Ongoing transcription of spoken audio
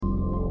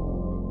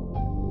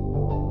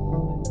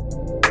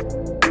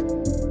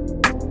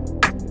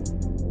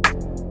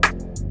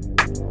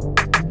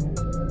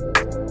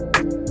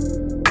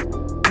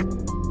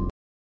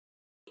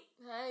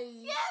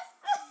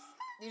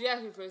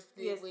the first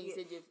place Yes, when you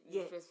said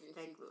your first place?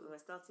 Like we're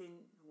starting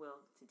well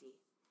today.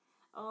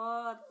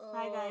 Oh,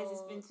 hi guys!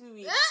 It's been 2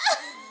 weeks.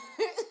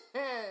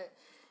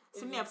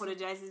 Simi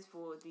apologizes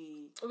for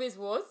the Wait,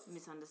 what?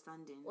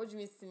 misunderstanding. What do you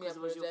mean Simi 'Cause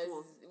it was your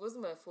apologizes? fault. It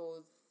wasn't my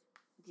fault.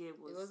 Yeah, it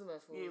was. It wasn't my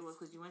fault. Yeah, it was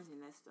because you went in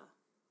Leicester.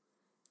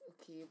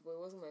 Okay, but it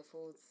wasn't my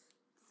fault.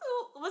 So,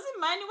 was it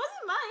mine? It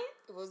wasn't mine.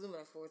 It wasn't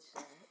my fault.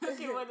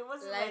 Okay, well, it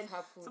wasn't Life mine.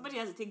 happened. Somebody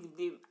has to take the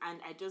blame,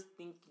 and I just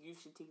think you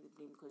should take the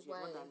blame because you're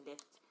the one Why? that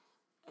left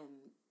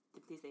the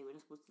place that you were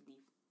not supposed to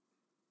leave.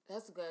 I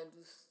have to go and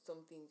do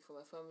something for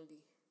my family.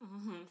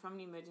 Mm-hmm.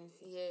 Family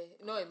emergency.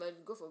 Yeah. No,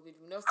 imagine. God forbid.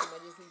 We not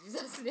emergency.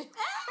 Jesus' name.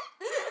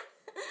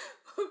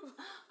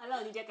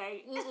 Allah, did you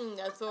carry?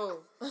 At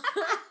all.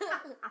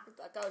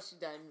 Takao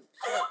Shidanu.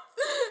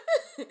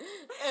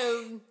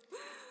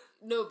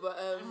 No, but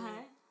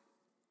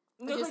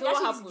No, okay, so so what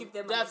what happened? give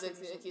them That's an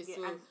okay, explanation.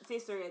 so Yeah, and say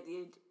sorry at the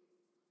end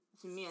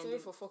to me and sorry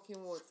them. for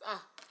fucking what?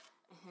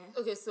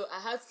 Okay, so I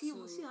had See to.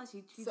 how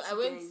she treats So I you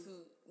went guys.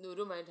 to. No,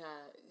 don't mind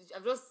her.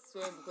 I'm just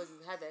swearing because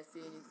it's hard that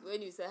saying it. Well,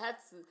 anyway, so I had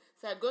to.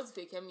 So I got to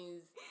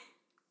Fekemi's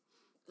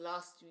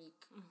last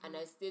week, and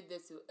I stayed there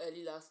till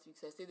early last week.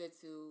 So I stayed there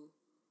till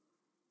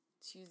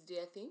Tuesday,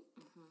 I think,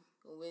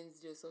 or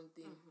Wednesday or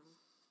something.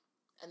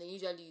 And then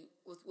usually,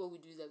 what we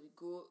do is that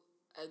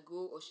I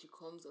go, or she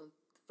comes on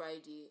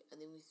Friday, and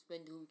then we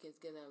spend the whole weekend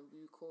together and we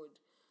record.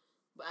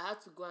 But I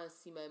had to go and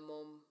see my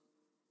mom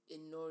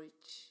in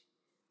Norwich.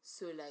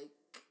 So like.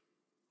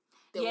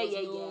 So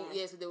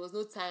there was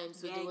no time.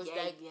 So there was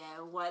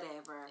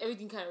whatever.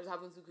 everything kind of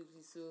happened too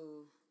quickly.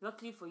 So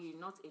Luckily for you,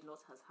 not a lot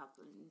has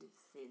happened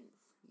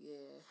since.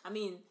 yeah, I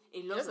mean,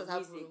 a lot of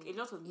music, Yeah,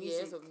 lots of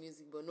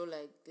music, but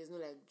there's no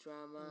like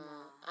drama.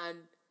 Nah. And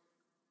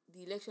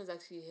the elections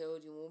actually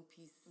held in one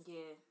piece.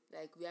 Yeah.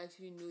 Like we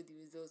actually know the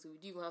results, so we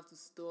didn't even have to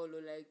stall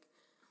or like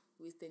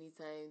waste any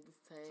time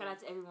this time. Shout out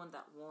to everyone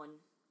that won.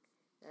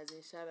 As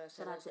in shout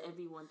out to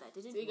everyone that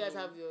didn't. So you guys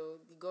win. have the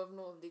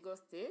governor of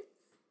Lagos State.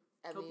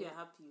 I Hope mean, you're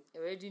happy. I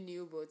already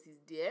knew, but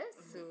he's there.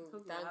 So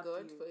Hope you're thank happy.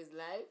 God for his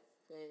life.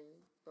 And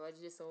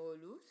Babajide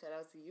Sanwo-Olu, shout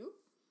out to you.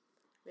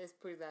 Let's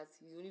pray that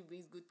he only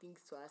brings good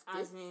things to our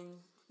state. As in,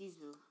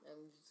 Izu.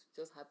 And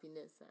just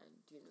happiness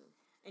and,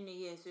 And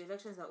yeah, so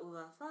elections are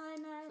over.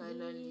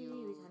 Finally,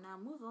 we can now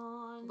move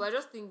on. But I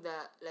just think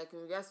that, like,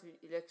 in regards to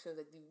elections,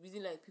 like, the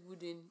reason, like, people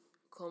didn't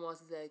come out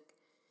is, like,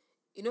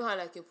 you know how,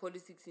 like, in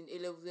politics in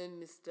A-levels, when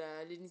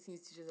Mr. Livingston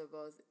teaches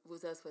about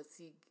voters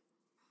fatigue.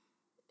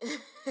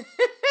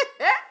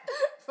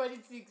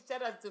 Politics,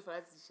 shout out to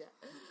Fratisha.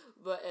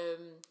 But,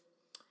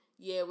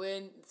 yeah,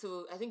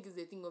 so I think it's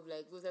the thing of,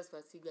 like, voters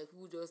fatigue, like,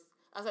 people just,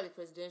 after the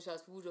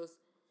presidentials, people just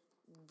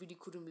really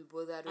couldn't be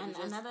bothered. And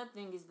another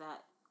thing is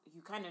that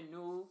you kind of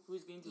know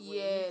who's going to win.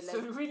 Yeah, like,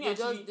 so really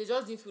they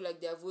just didn't feel like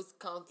their votes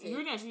counted.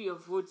 Really, actually, your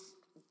votes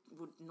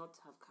would not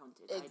have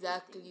counted.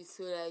 Exactly.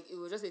 So, like, it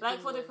was just a like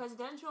thing for the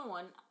presidential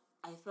one,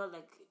 I felt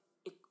like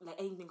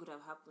anything could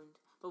have happened.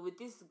 But with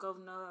this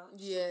governor,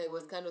 it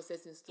was kind of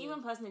set in stone.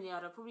 Even personally,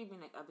 I'd have probably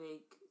been like,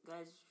 "Abeg,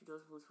 guys, should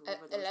just vote for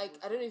whoever."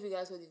 I don't know if you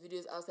guys saw the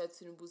videos outside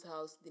Tinubu's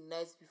house the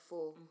night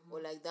before or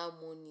like that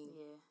morning.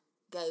 Yeah,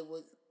 guy, it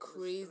was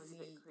crazy. It was a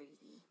bit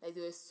crazy. Like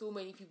there were so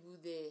many people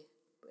there.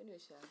 But anyway,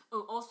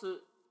 Oh, also,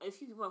 a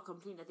few people have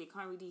complained that they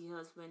can't really hear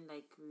us when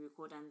like we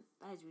record, and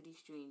that is really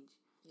strange.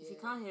 Yeah. If you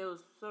can't hear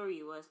us,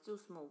 sorry, we're still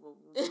small, but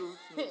we'll blow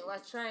soon.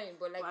 We're trying,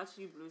 but like we'll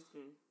actually blow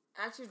soon.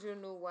 I actually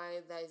don't know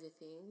why that is a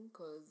thing,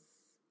 because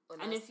on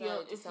and our if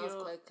side, it sounds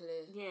quite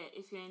clear. Yeah,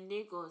 if you're in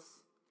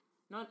Lagos,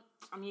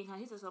 you can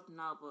hit us up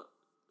now, but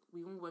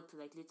we won't work till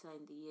like later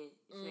in the year.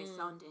 If you're a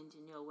sound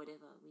engineer or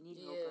whatever, we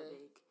need help.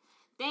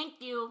 Thank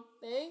you.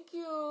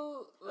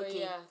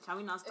 Okay, can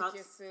we now start?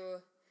 Okay,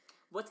 so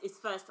what is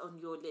first on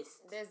your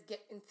list? Let's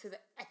get into the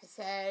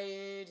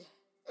episode.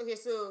 Okay,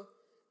 so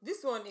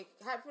this one, it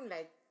happened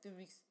like 3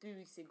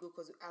 weeks ago,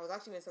 because I was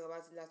actually going to talk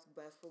about it last week,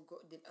 but I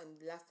forgot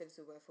the last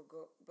episode, but I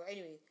forgot. But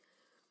anyway,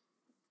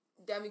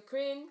 Dami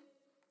Crane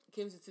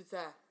came to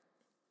Twitter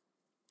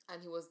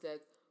and he was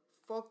like,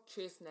 "Fuck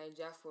Trace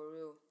Naija for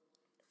real.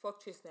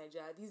 Fuck Trace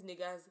Naija. These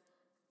niggas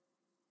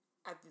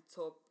at the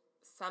top,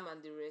 Sam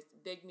and the rest,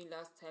 begged me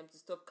last time to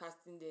stop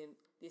casting them.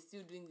 They're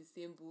still doing the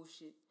same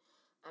bullshit.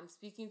 I'm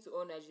speaking to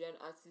all Nigerian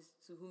artists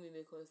to whom it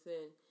may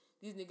concern.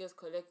 These niggas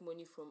collect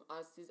money from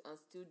artists and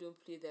still don't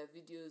play their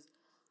videos.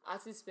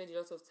 Artists spend a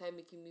lot of time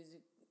making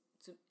music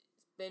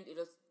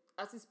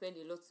artists spend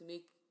a lot to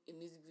make a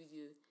music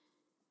video.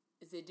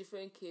 It's a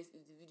different case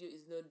if the video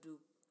is not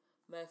dope.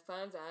 My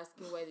fans are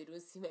asking why they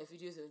don't see my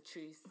videos on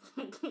Trace.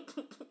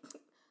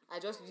 I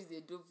just released a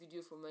dope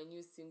video for my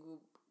new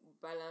single,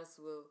 Balance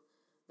Well,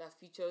 that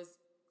features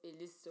a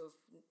list of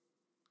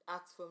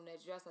acts from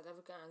Nigeria, South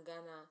Africa, and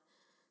Ghana.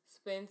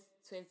 Spent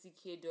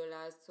 $20,000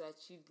 to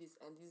achieve this,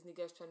 and these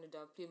niggas trying to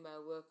downplay my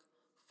work.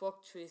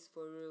 Fuck Trace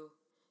for real.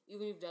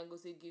 Even if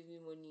Dangote gave me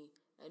money,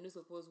 I no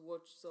suppose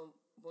watch some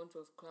bunch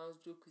of clowns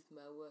joke with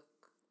my work."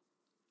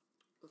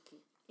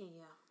 Okay.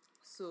 Yeah.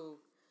 So,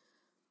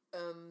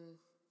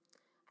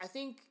 I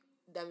think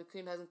Dami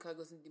Crane hasn't quite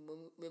gotten the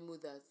memo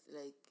that,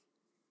 like,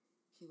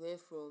 he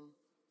went from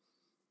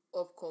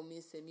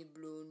upcoming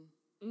semi-blown.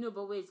 No,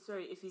 but wait,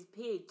 sorry. If he's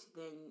paid,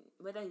 then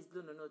whether he's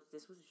blown or not, they're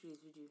supposed to show his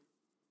video.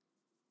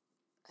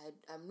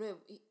 I'm not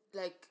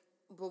like,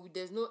 but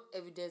there's no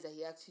evidence that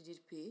he actually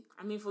did pay.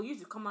 I mean, for you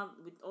to come out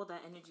with all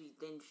that energy,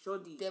 then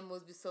surely there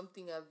must be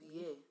something.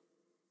 Yeah.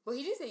 But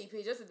he didn't say he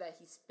paid. Just said that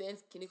he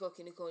spent kiniko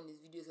on his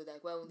video. So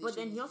like, why won't they? But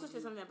then he his also video?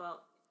 said something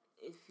about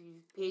if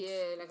you paid.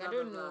 Yeah, like blah, I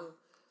don't blah, know,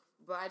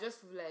 but I just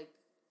feel like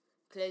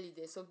clearly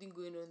there's something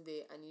going on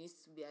there and it needs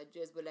to be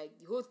addressed. But like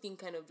the whole thing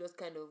kind of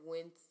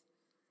went.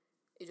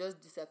 It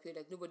just disappeared.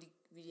 Like nobody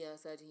really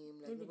answered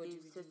him. Like maybe nobody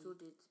they really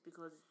settled it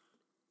because.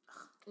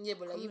 Yeah,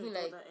 but like Come even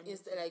with all like that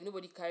energy. like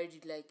nobody carried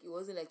it. Like it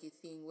wasn't like a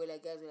thing where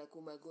like guys were like,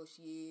 oh my gosh,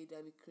 yeah,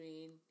 Dami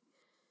Crane.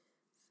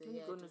 So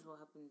Only yeah, God knows what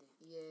happened there.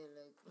 yeah,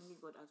 like Only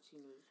God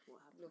actually knows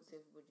what happened. look to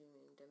everybody,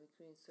 man. Dami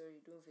Crane, sorry,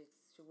 don't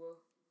vex.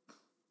 Sure.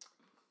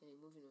 Anyway,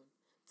 moving on.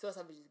 So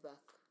Savage is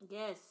back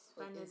Yes,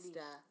 on finally.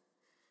 Insta,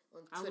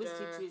 on And Twitter.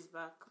 Wizkid is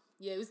back.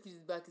 Yeah, Wizkid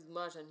is back. Is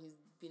March and he's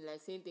been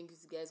like saying thank you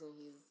to guys on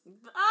his.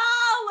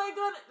 Oh my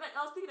God! Like,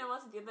 I was thinking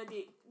about it the other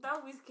day.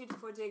 That Wizkid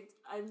project,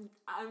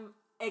 I'm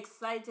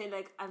excited.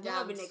 Like I've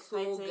never been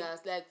excited. So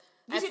gassed. Like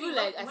Usually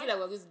I feel like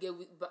we're going to get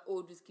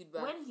old Wizkid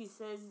back. When he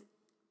says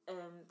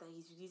that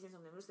he's releasing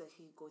something, I'm just like,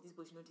 hey God, this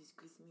boy should not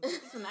disgrace me. But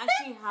this one I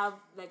actually have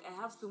like I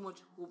have so much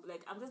hope.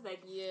 Like I'm just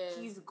like, yeah,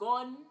 he's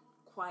gone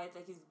quiet.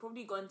 Like he's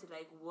probably gone to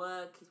like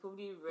work. He's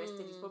probably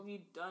rested. He's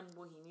probably done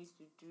what he needs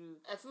to do.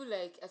 I feel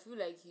like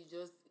he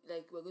just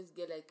like we're going to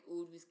get like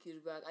old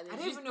Wizkid back. And I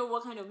don't even know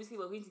what kind of whiskey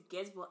we're going to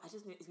get, but I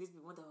just know it's going to be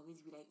one that we're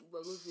going to be like,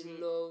 we're going shit. to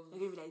love. We're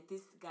going to be like,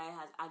 this guy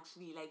has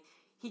actually like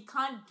he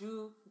can't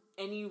do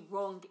any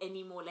wrong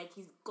anymore. Like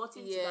he's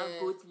gotten to that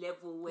goat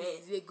level where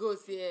he's a goat,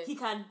 yeah. He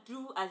can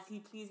do as he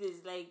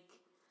pleases. Like,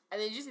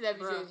 and then you see that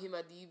video of him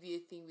at the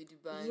UBA thing with the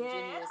band. yeah. Oh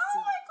my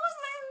God,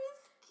 like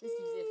this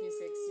keeps effing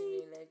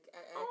sexy, man. Like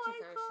I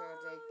actually can't shout.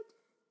 Like,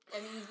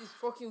 and it's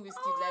fucking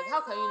Wizkid. Oh like,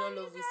 how can you not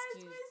love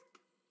Wizkid?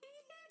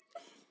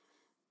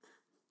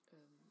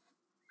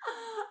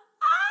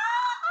 I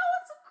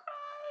want to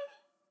cry.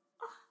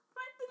 Oh,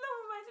 the love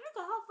of my look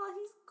at how far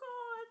he's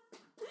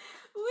gone.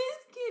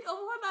 Wizkid,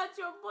 oh, what at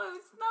your boy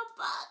with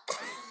Snapback?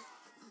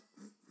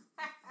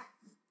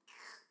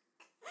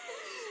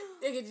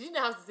 Okay, did you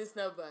know how to say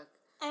Snapback?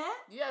 Eh?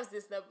 Do you have to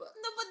say Snapback?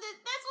 No, but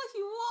that's what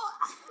he wore.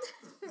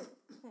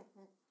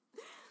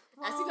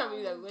 I still can't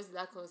believe that we went to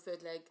that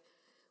concert. Like,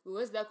 we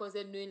went to that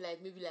concert knowing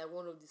like maybe like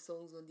one of the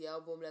songs on the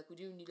album. Like we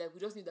didn't need, like we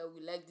just knew that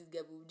we liked this guy,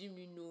 but we didn't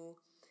really know.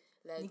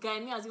 Like, the guy,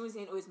 me, I was even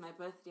saying, oh, it's my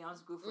birthday, I want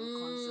to go for a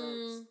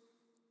concert.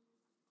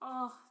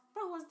 Oh,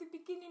 that was the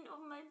beginning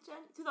of my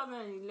journey.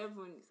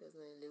 2011.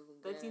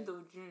 13th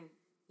of June.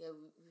 Yeah,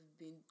 we've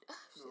been...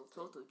 No,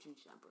 12th of June,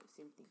 but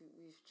same thing.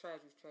 We've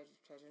tried,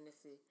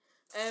 honestly.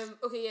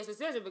 Okay, yeah, so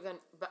Sarah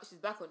she's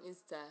back on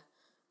Insta.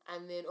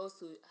 And then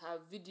also her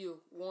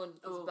video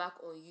is back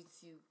on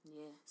YouTube.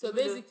 Yeah. So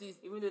basically...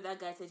 Even though that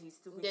guy said he's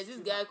still... There's this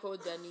guy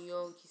called Danny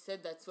Young. He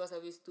said that Tiwa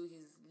Savage stole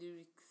his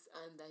lyrics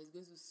and that he's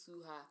going to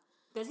sue her.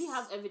 Does he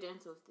have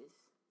evidence of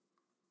this?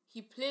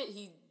 He put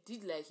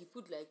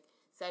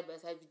side by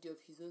side video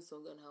of his own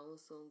song and her own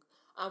song.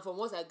 And from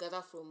what I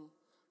gather from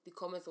the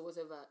comments or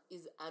whatever,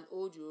 is an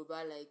old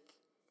Yoruba like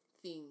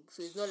thing.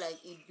 So it's not like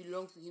it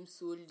belongs to him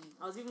solely.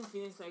 I was even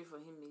feeling sorry for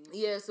him. Maybe.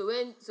 Yeah, so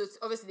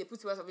obviously they put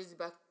Tiwa Savage's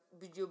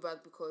video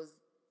back because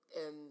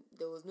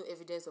there was no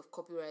evidence of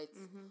copyright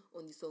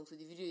on the song. So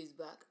the video is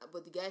back.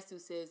 But the guy still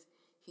says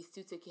he's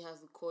still taking her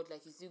to court,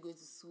 like he's still going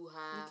to sue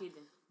her. Okay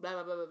then. Blah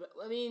blah blah blah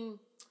blah. I mean,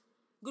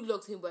 good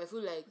luck to him, but I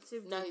feel like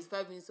now his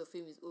 5 minutes of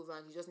fame is over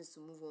and he just needs to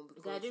move on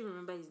because I didn't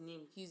remember his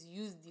name. He's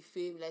used the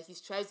fame, like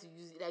he's tried to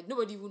use it, like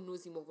nobody even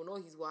knows him upon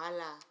all his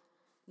wahala.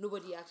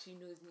 Nobody actually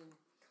knows him.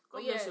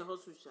 God bless your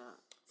hustle, Sha.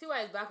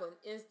 Tiwa is back on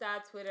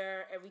Insta,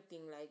 Twitter,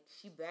 everything. Like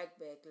she back,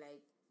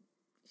 like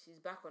she's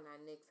back on her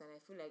next, and I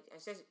feel like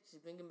she's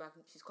bringing back.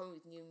 She's coming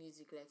with new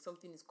music, like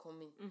something is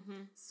coming.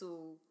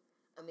 So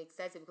I'm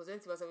excited because when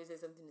Tiwa always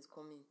says something is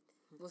coming,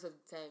 most of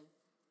the time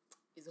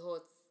it's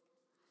hot.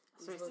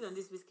 Sorry, still on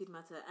this Wizkid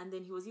matter, and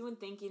then he was even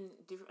thanking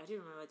different. I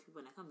didn't remember the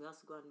people, and I can't be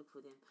asked to go and look for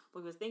them.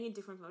 But he was thanking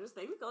different people. I was just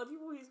like, look at all the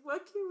people he's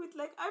working with.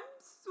 Like, I'm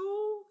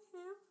so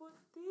here for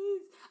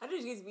this. I don't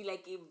know if it's going to be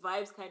like a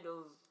vibes kind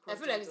of. I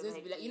feel like it's going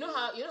to be like you know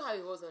how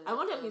he was on. I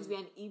wonder if it's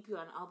going to be an EP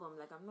or an album.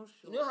 Like, I'm not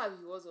sure. You know how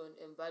he was on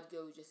Bad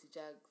Girl with Jessie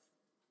Jags.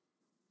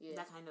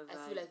 Yeah, that kind of vibe.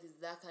 I feel like it's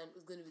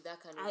going to be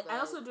that kind of vibe. I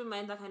also don't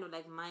mind that kind of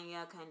like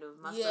Maya kind of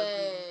master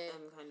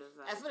kind of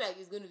vibe. I feel like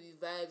it's going to be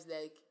vibes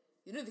like.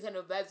 You know the kind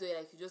of vibes where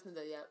like you just know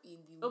that they are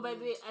in the by the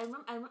way, I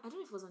remember, I don't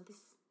know if it was on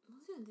this.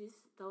 Was it on this?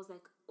 That was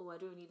like, I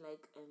don't need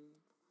like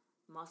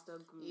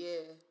master group.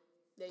 Yeah.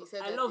 Then you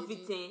said I love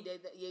it.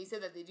 You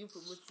said that they didn't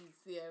promote it.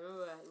 So yeah, I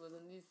remember it was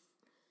on this.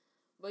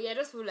 But yeah, I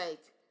just feel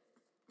like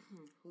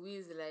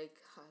Wiz like,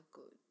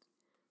 God,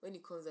 when he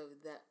comes out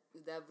with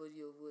that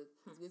body of work,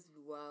 it's going to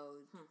be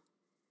wild.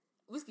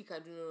 Whiskey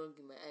can do no wrong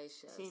in my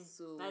eyes.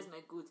 So that's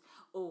my goat.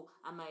 Oh,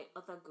 and my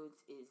other goat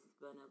is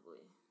Burna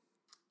Boy.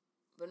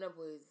 Burna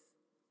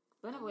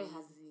Boy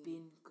has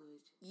been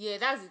good. Yeah,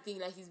 that's the thing.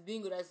 Like he's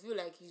been good. I feel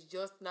like he's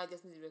just now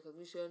getting the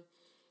recognition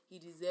he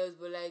deserves.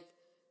 But like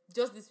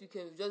just this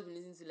weekend, we've just been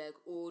listening to like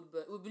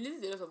we've been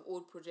listening to a lot of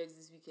old projects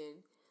this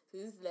weekend. So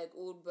this is like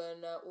old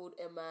Burna, old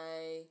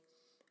MI.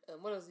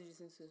 What else did you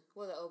listen to?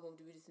 What other album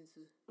did we listen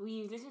to?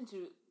 We listened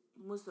to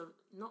we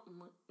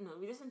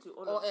listened to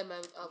all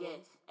MI albums. Yeah,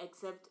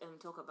 except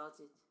Talk About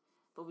It.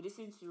 But we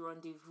listened to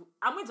Rendezvous.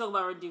 I'm going to talk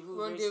about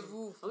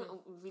Rendezvous.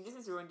 We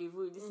listened to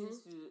Rendezvous. We listened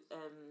to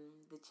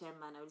The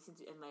Chairman. I listened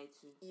to MI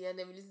too. Yeah, and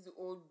then we listened to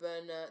Old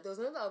Burna. There was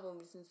another album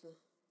we listened to.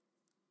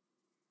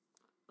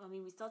 I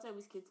mean, we started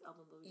Wizkid's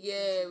album. But we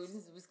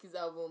listened to Wizkid's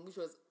album, which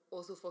was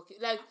also fucking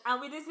like. And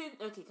we listened.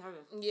 Okay, carry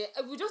on.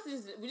 Yeah, we just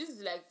listened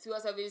to like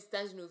Tiwa Savage,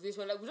 Stand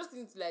Innovation. Like we just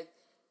listened to like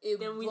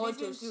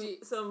bunch of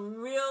shit. Some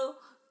real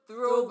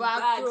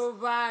throwback.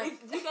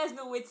 If you guys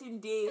know Waiting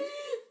Day,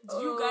 do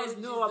you guys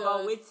know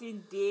about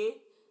Waiting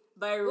Day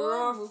by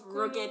Ruff,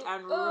 Rugged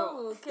and Raw?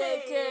 Oh,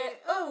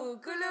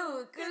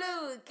 Kulu,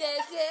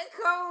 Keke,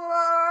 come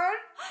on,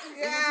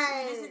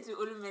 guys. We listened to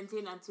Olu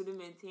Maintain and Tolu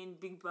Maintain,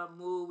 Big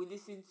Bamo. We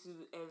listened to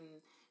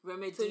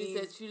Remedies. Tony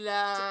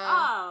Setula.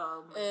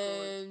 Oh my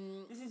god.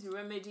 We listened to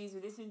Remedies. We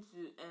listened to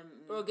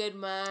Rugged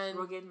Man.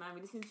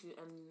 We listened to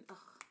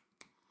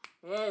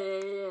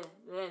yeah.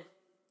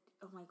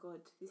 Oh my god,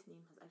 this name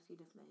has actually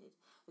left my head.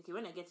 Okay,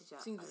 when I get to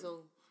chat, sing the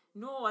song.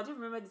 No, I didn't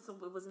remember the song,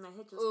 but it was in my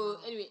head just now.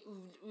 Anyway,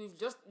 we've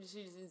just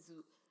literally listened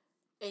to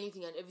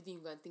anything and everything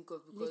you can think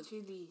of, because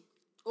literally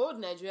old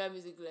Nigerian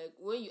music, like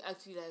when you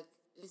actually like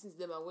listen to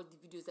them and watch the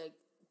videos, like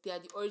they are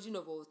the origin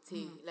of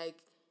Alte.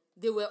 Like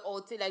they were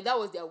Alte, like that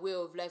was their way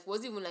of life. It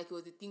wasn't even like it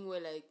was a thing where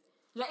like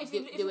if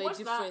they were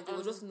different. It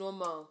was just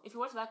normal. If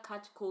you watch that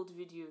Catch Cold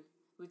video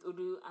with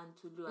Olu and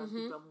Tulu and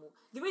Big Bamo,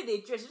 the way they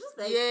dress, it's just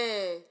like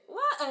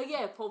what?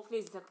 Paul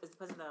Place is the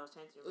person that I was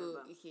trying to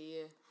remember. Oh, okay,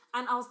 yeah.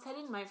 And I was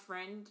telling my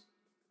friend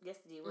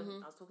yesterday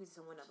when I was talking to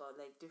someone about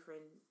like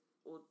different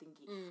old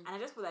thinking, and I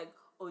just feel like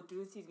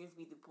Odunsi is going to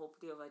be the Paul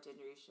Play of our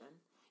generation.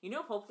 You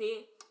know, Paul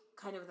Play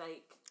kind of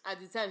like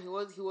at the time he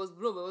was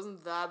blown, but it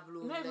wasn't that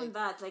blown. Not even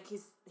that. Like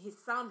his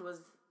sound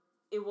was,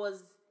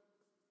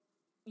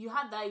 you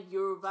had that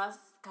Yoruba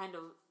kind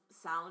of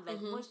sound, like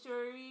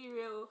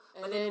real,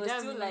 but then it was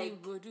still like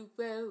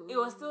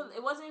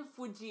it wasn't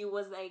Fuji. It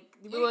was like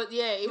the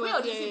way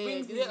Odunsi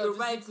brings the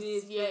Yoruba to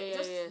it. It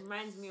just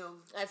reminds me of.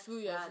 I feel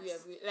you.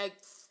 Like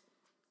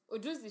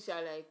Odunsi,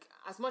 like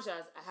as much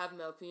as I have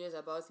my opinions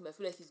about him, I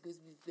feel like he's going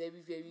to be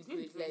very, very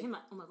great. Like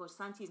oh my gosh,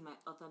 Santi is my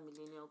other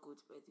millennial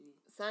goat, by the way.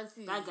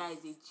 Santi, that guy is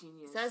a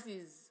genius. Santi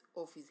is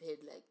off his head.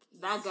 Like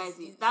that guy's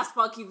that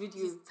Sparky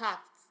video. He's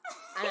tapped,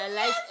 and I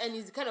like, and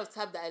he's the kind of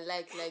tap that I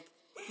like. Like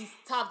he's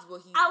tapped,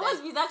 but he's. I always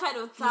be that kind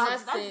of tap.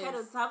 That's the kind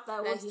of tap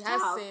that like he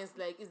has sense.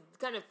 Like it's the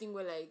kind of thing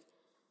where like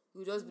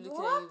you just be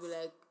looking at you, be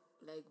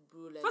like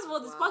bro, like. First of all,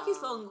 the Sparky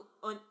song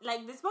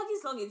the Sparky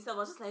song itself, I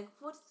was just like,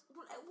 what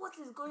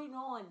is going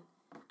on?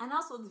 And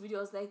also the video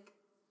was like,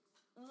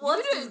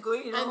 what is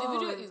going on? And the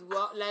video is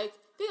wild. Like,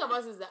 thing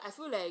about it is that I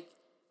feel like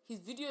his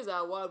videos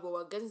are wild, but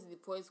we're getting to the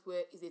point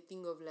where it's a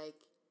thing of like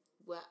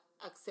we're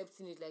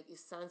accepting it like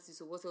it's Sansi.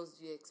 So what else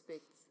do you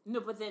expect?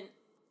 No, but then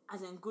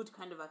as in good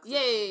kind of acceptance.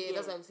 Yeah.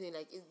 That's what I'm saying.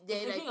 Like, it's the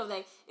thing of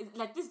it's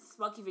like this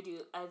Sparky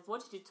video. I've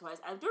watched it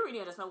twice. I don't really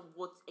understand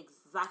what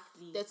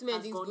exactly. There's too many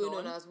things going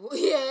on as well.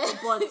 Yeah,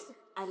 but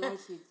I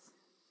like it.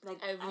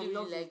 Like I really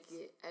like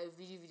it. I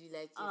really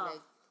like it.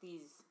 Like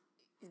please.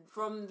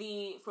 From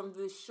the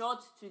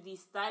shot to the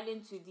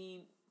styling to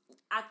the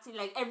acting,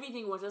 like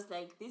everything was just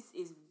like, this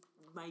is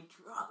my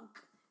drug.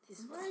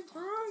 This is my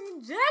drug.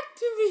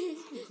 Inject me.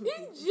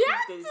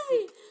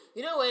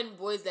 You know when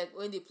boys like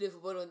when they play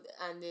football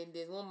and then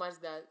there's one match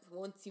that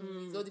one team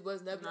wins, all the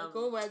boys now be like,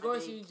 oh my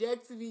gosh, you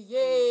inject me,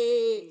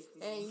 yay,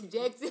 and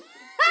inject me.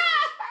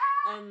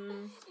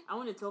 I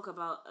want to talk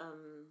about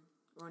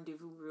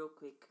Rendezvous real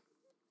quick.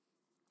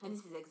 And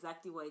this is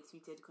exactly what I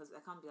tweeted because I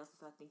can't be asked to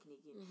start thinking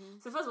again.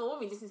 So first of all, when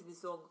we listened to the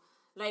song,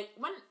 like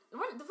when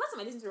the first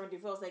time I listened to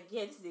Rendezvous, I was like,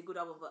 yeah, this is a good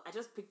album, but I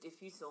just picked a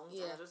few songs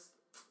and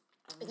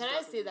Can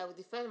I say that with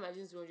the first time I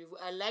listened to Rendezvous,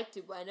 I liked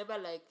it, but I never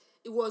like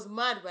it was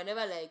mad, but I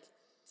never like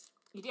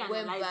you didn't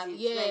analyze back. it.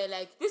 Yeah,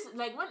 like this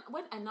like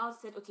when I now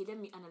said, okay, let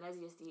me analyze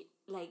it yesterday,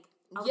 like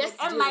I was like,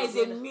 Emma is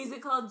a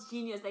musical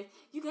genius. Like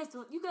you guys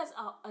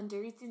are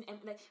underrating.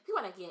 Like people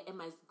are like, yeah,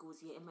 Emma is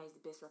goes. Yeah, Emma is the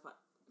best rapper.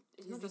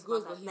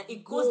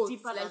 It goes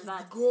deeper than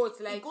that. It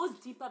goes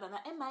deeper than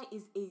that. MI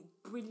is a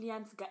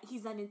brilliant guy.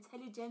 He's an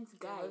intelligent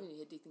guy.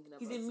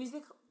 He's a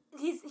musical.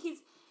 He's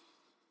musical.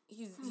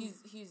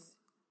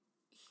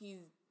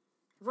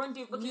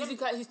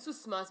 He's too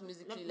smart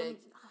musically.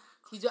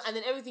 And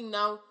then everything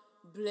now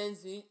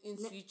blends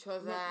into each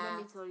other. Let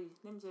me tell you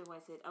what I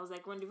said. I was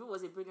like, Rendezvous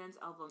was a brilliant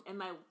album.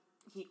 MI,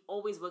 he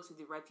always works with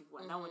the right people,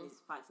 and that one is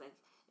facts. Like,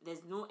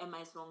 there's no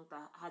MI song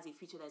that has a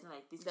feature that's not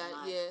like this.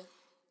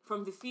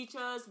 From the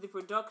features to the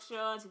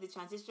production to the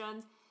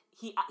transitions,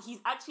 he's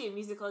actually a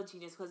musical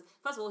genius because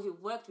first of all he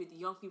worked with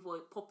young people,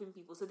 popping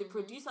people. So the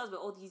producers were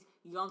all these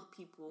young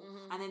people,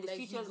 and then the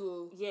features,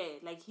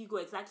 like Higo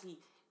exactly,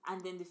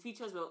 and then the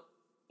features were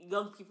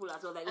young people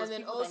as well. Like, and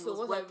then also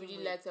what I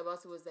really liked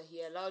about it was that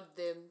he allowed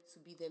them to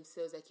be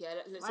themselves. Like so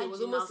it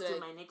was almost like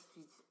my next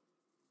tweet.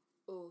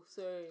 Oh,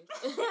 sorry.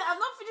 I'm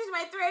not finished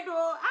my thread,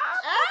 though.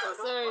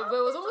 Sorry, but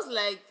it was almost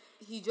like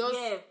he just...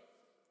 Yeah.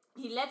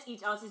 He let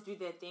each artist do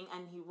their thing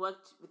and he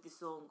worked with the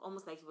song,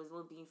 almost like he was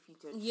one being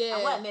featured. Yeah.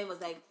 And what I meant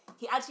was like,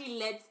 he actually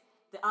let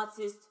the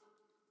artist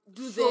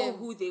show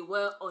who they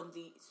were on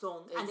the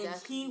song, and then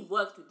he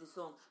worked with the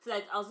song. So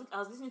like I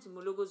was listening to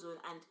Mologo Zone,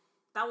 and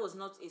that was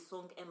not a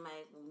song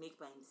MI will make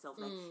by himself.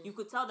 Like you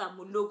could tell that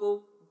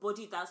Mologo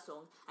bodied that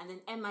song, and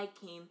then MI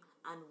came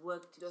and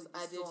worked just with the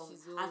added song.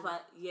 his own.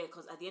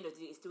 Because at the end of the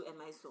day, it's still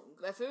MI's song.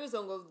 My favorite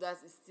song of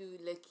that is still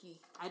Lucky.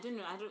 I don't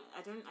know. I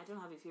don't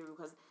have a favorite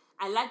because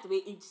I like the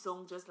way each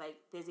song just like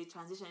there's a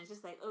transition. It's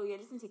just like, oh yeah,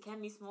 listen to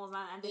Kemi Smalls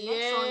now, and the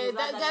next song is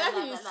that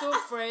is so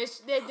fresh.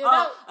 I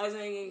was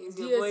like, it's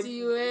your boy. It's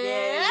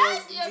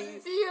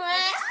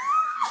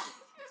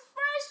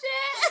fresh.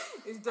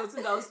 It's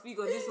Dotun that will speak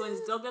on this one.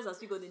 It's Douglas that will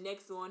speak on the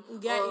next one.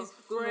 Yeah, it's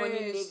Good fresh.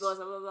 Morning Lagos,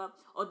 blah blah blah.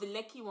 Or the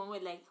Lekki one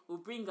where like we'll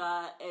bring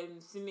our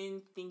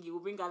swimming thingy,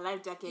 we'll bring our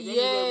life jacket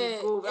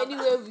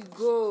anywhere we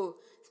go.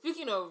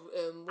 Speaking of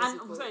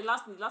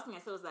last thing I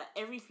said was that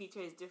every feature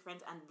is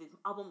different and the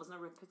album was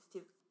not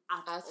repetitive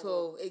at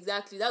all.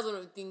 Exactly. That's one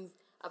of the things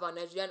about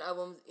Nigerian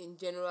albums in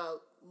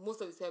general.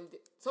 Most of the time,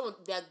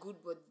 they are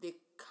good, but they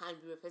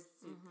can't be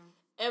repetitive.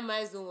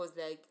 MI's one was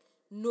like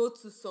no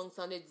two songs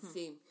sounded the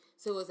same,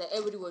 so it was like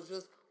everybody was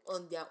just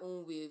on their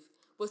own wave.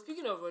 But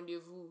speaking of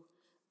Rendezvous,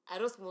 I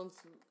just want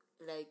to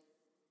like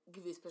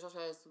give a special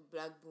shout out to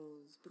Black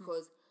Bones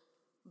because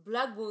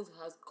Black Bones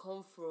has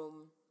come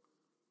from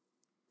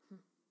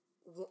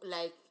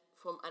like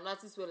from an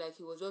artist where like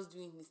he was just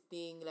doing his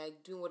thing,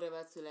 like doing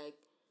whatever to like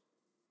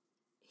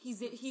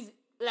he's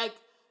like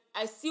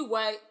I see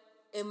why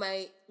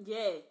MI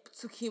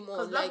took him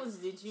on. Like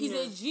he's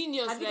a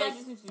genius. Have you guys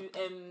listened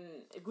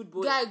to Good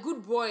Boy? Guy,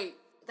 Good Boy.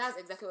 That's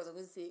exactly what I was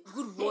going to say.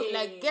 Good Boy,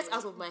 like get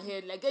out of my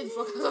head, like get the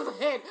fuck out of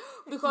my head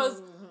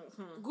because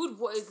Good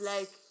Boy is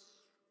like,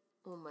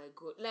 oh my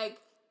god, like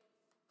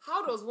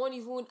how does one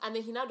even? And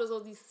then he now does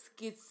all these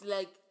skits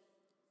like.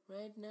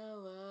 Right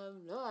now,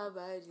 I'm not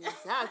about you.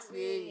 Tax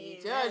me,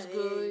 just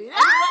go.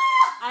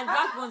 And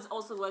Black Bones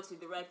also works with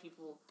the right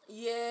people.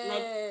 Yeah.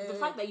 Like the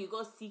fact that you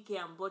got CK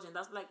and Budge, and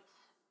that's like.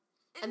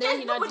 And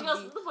then nobody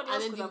else could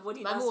have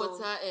bodied that Mami song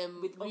Water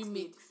with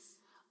remix.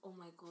 Oh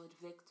my god,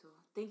 Vector!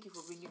 Thank you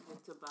for bringing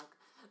Vector back.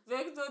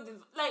 Vector,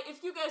 like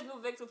if you guys know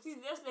Vector, please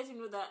just let him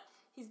know that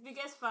his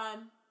biggest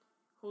fan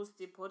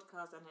hosts a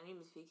podcast, and her name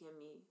is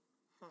Fakemi.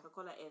 I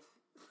call her F.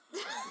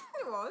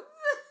 What?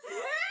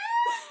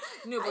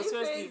 No, but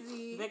seriously,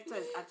 crazy? Vector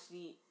is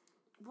actually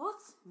what?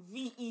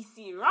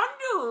 VEC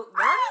Randu. Oh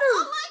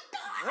my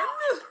god!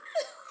 Randu.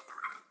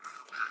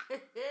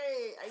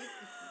 Hey,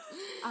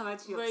 I'm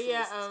actually but obsessed.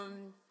 yeah,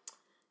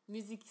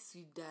 music is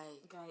sweet die.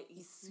 Guy,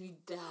 It's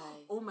sweet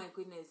die. Oh my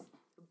goodness!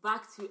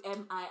 Back to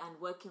MI and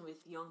working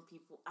with young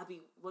people.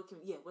 Working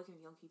with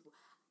young people.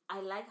 I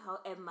like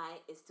how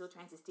MI is still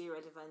trying to stay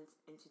relevant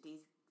in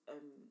today's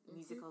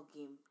musical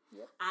game.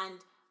 Yeah.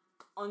 And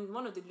on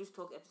one of the Loose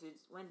Talk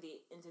episodes, when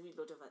they interviewed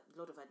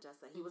Lord of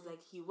Ajasa, he was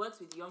like, he works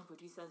with young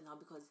producers now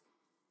because,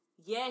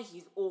 yeah,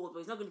 he's old, but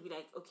he's not going to be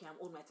like, okay, I'm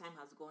old, my time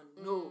has gone.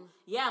 No,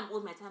 yeah, I'm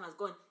old, my time has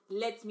gone.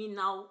 Let me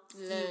now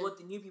see what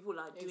the new people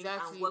are doing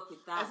and work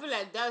with that. I feel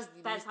like that's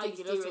how you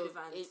stay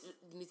relevant.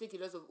 The mistake a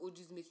lot of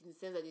OGs make in the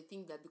sense that they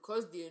think that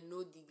because they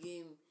know the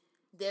game,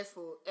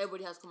 therefore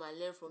everybody has to come and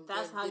learn from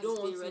them. How they you don't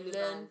stay want relevant. to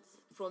learn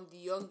from the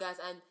young guys,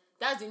 and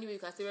that's the only way you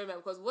can stay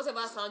relevant because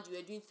whatever sound you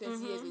were doing 20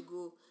 years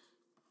ago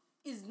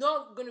is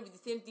not going to be the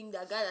same thing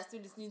that guys are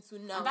still listening to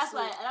now. And that's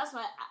why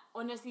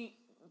honestly,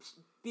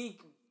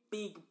 big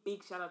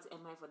shout out to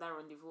MI for that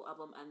Rendezvous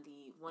album and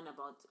the one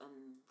about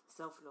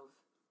self-love.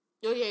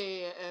 Oh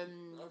yeah.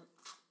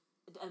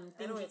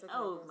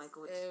 My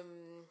god.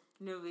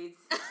 No wait.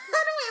 I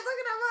know what you're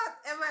talking about.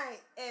 MI.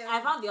 I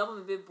found the album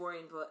a bit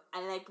boring, but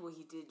I liked what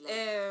he did. Like,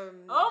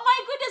 oh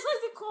my goodness, what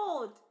is it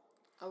called?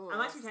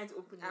 I'm actually trying to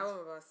open it.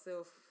 Album about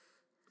self.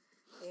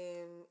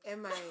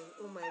 MI.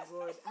 Oh my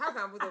god. How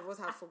can both of us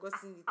have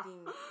forgotten the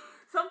thing?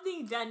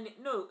 Something Daniel.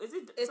 No, is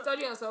it a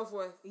study on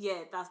self-worth?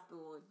 Yeah, that's the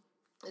one.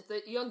 It's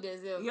a Young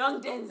Denzel.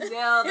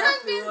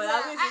 That's the one. I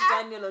wish it's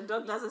Daniel or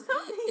Douglas or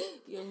something.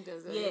 Young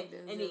Denzel. Yeah,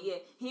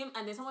 anyway, him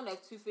and then someone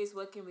like Two-Face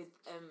working with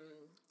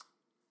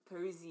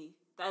Parisi.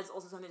 That's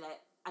also something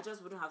like I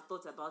just wouldn't have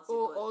thought about it.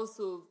 Oh,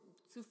 also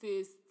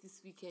Two-Face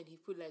this weekend he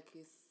put like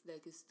a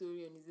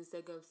story on his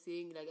Instagram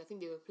saying like I think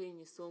they were playing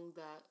a song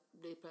that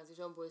the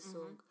Plantation Boys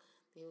song.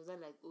 He was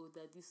like, oh,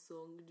 that this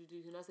song,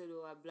 he now said,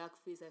 oh, a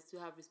blackface, I still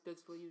have respect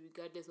for you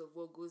regardless of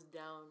what goes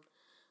down.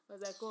 I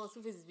was like, oh,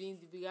 Two-Face is being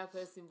the bigger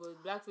person,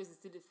 but blackface is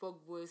still the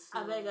fuck boy. So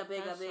I beg.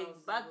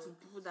 Back to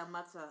people that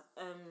matter.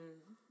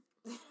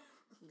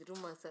 They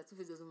don't matter.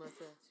 Two-Face doesn't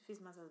matter.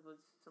 Two-Face matters, but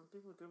some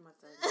people don't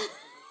matter.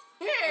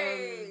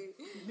 Hey!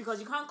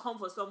 Because you can't come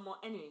for someone.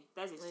 Anyway,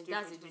 that's a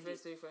different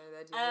story for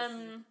another day.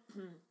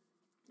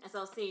 As I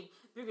was saying,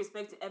 big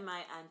respect to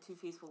MI and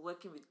Two-Face for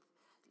working with.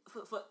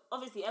 For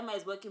obviously MI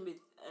is working with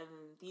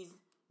these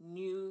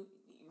new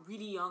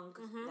really young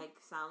like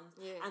sounds,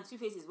 and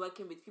Two-Face is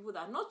working with people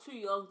that are not too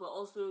young but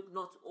also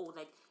not old,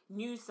 like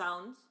new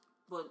sounds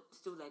but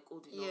still like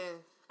old enough. Yeah.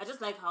 I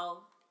just like how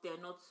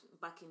they're not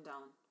backing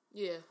down.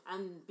 Yeah.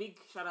 And big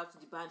shout out to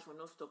the band for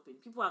not stopping.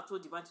 People have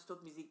told the band to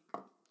stop music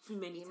too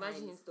many times.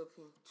 Imagine him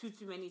stopping.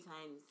 Too many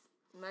times.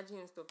 Imagine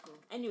him stopping.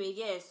 Anyway,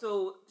 yeah,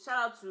 so shout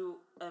out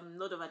to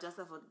Lord of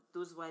Ajasa for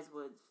those wise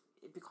words.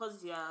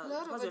 Because your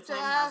time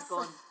has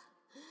gone.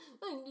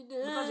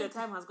 Because your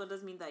time has gone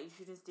doesn't mean that you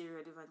shouldn't stay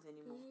relevant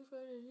anymore.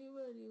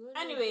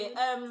 Anyway,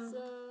 that's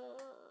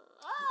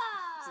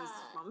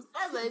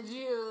a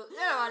drill.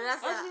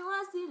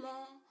 Everyone still there.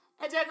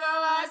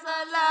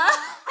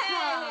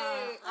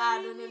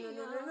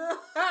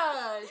 No.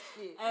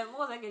 Shit. What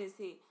was I going to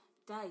say?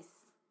 Dice.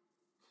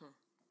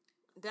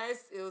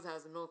 Dice Hills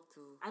has knocked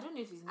too. I don't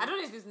know if he's knocked. I don't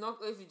know if he's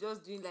knocked or if he's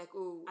just doing like,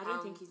 I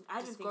don't think he's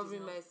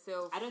discovering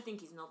myself. I don't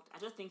think he's knocked. I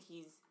just think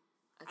he's.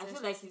 I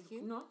feel like he's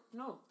no.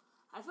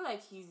 I feel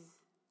like he's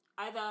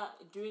either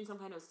doing some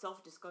kind of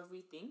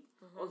self-discovery thing,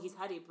 or he's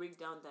had a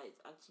breakdown that is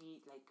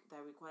actually like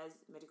that requires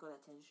medical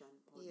attention,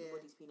 or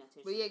nobody's paying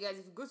attention. But yeah, guys,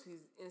 if you go to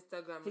his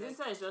Instagram, his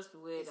Insta is just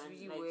weird, and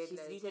really like weird,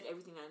 he's deleted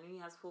everything, and only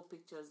has 4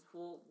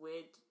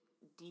 weird,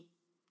 deep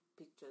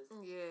pictures.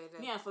 Yeah,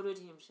 me, I followed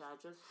him. I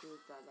just feel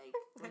that like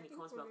when he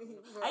comes back,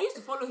 I used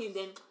to follow him.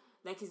 Then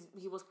like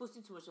he was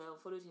posting too much, so I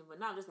unfollowed him. But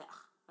now I'm just like,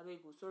 I beg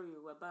you, sorry,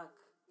 we're back.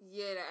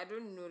 Yeah, like, I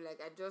don't know. Like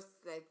I just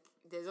like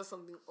there's just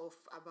something off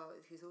about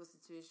his whole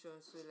situation.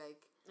 So like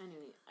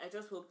anyway, I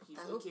just hope he's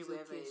okay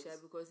wherever he is,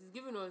 because he's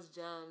giving us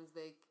jams.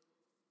 Like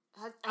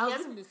he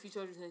hasn't been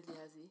featured recently,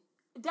 has he?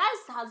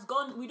 Dice has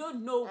gone. We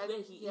don't know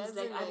where he is.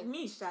 Like I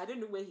don't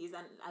know where he is,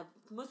 and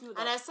most people.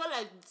 And I saw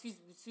like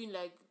tweets between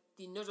like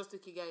the Not Just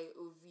Okay guy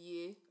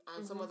OVA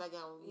and some other guy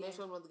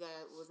mentioned one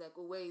guy was like,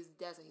 oh, where is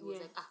Dice? And he was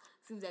like,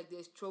 seems like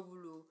there's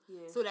trouble.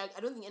 So like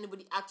I don't think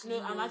anybody actually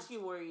knows I'm actually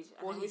worried.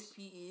 What his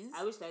P is.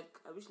 I wish like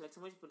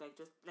some people like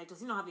just like does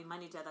he not have a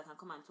manager that can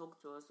come and talk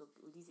to us or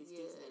release a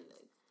statement?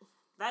 Like,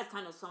 that's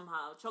kind of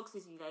somehow. Chuck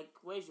says like,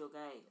 where's your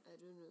guy? I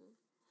don't know.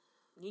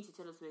 You need to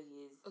tell us where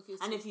he is. Okay.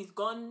 And if he's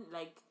gone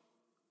like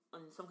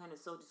on some kind of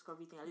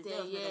self-discovery thing, at least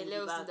let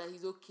us know that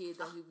he's okay,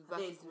 that he'll be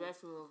back in the right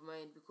frame of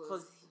mind,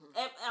 because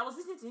I was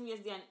listening to him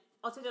yesterday and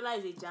Otedola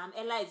is a jam,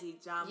 Ella is a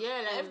jam.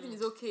 Yeah, like everything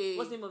is okay.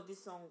 What's the name of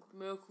this song?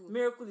 Miracle.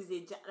 Miracle is a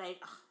jam. Like,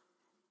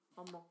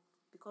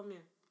 become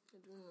here. I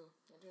don't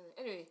know.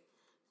 Anyway,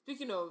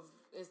 speaking of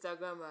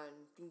Instagram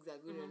and things that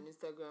are going on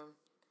Instagram,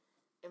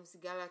 MC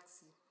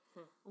Galaxy.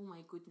 Oh my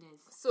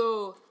goodness.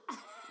 So,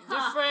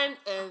 different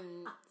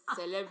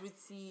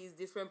celebrities,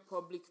 different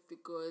public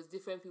figures,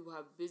 different people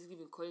have basically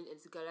been calling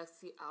MC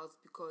Galaxy out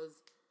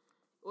because,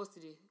 what's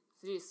today?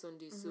 Today is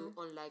Sunday, so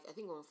on like, I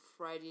think on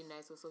Friday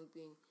night or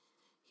something,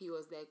 he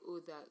was like,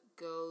 oh, that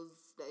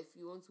girls, that if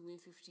you want to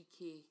win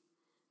 50k,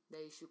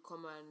 that you should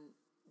come and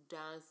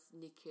dance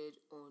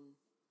naked on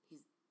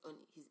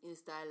his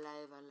Insta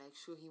live and like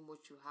show him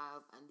what you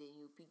have, and then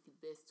you pick the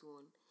best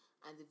one,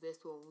 and the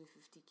best one will win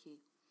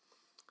 50k.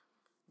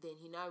 Then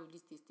he now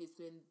released a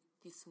statement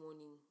this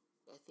morning,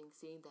 I think,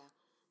 saying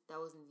that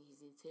wasn't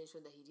his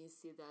intention, that he didn't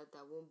say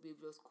that one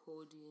babe just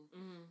called in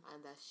and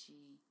that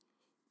she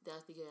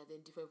danced together, and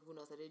then different people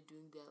now started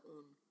doing their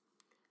own.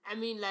 I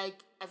mean,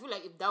 like, I feel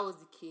like if that was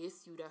the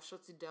case, you would have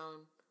shut it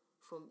down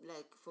from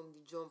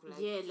the jump. Like,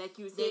 yeah, like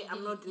you say,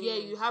 I'm not doing.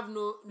 Yeah, you have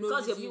no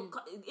because reason.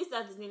 It's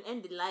that it's going to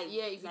end the life.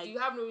 Yeah, if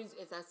you have no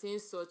reason to entertain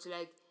such,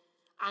 like,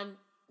 and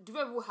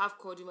different people have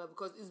called him out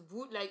because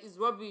it's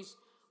rubbish.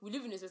 We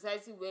live in a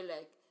society where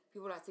like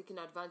people are taking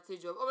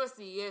advantage of.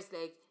 Obviously, yes,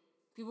 like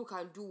people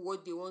can do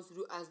what they want to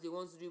do as they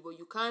want to do, but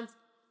you can't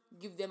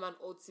give them an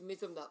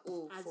ultimatum that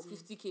for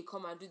 50k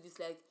come and do this.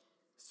 Like,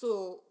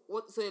 so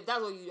if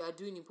that's what you are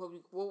doing in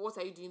public, what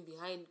are you doing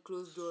behind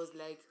closed doors?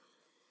 Like,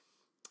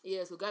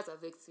 yeah, so guys are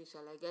vexing,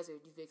 like guys are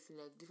already vexing,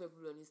 like different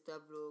people on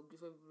Instablog,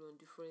 different people on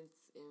different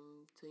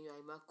Tonyo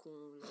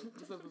Aimakun, like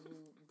different people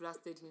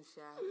blasted him,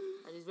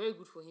 and it's very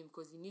good for him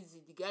because he needs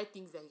it. The guy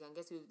thinks that he can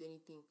get away with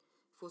anything.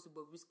 Forced to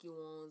Bobrisky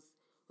once,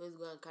 went to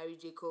go and carry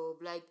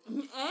Jacob. Like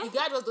the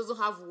guy just doesn't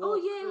have work. Oh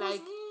yeah, like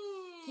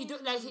he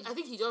don't like. I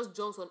think he just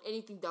jumps on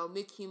anything that will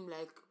make him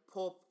like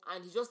pop,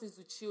 and he just needs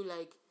to chill.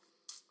 Like,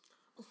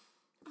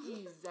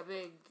 please, I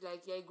beg,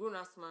 like you're a grown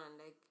ass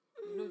man. Like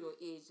you know your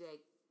age.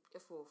 Like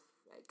F off.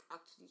 Like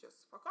actually,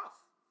 just fuck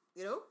off.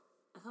 You know.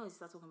 I thought we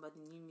start talking about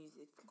the new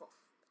music. Fuck off.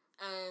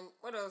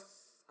 What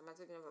else am I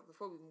talking about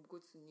before we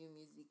go to new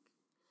music?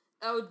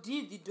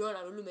 LD, The Don,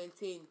 and Olu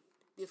Maintain.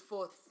 They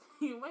fought.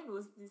 When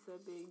was this, I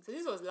think? So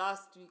this was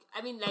last week.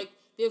 I mean, like,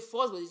 they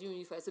fought, but they didn't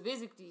really fight. So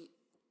basically,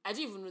 I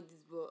didn't even know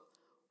this, but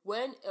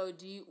when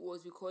LD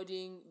was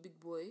recording Big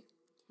Boy,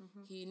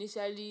 he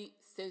initially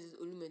sent his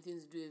Olu Maintain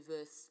to do a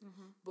verse.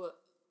 But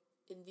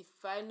in the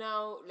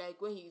final,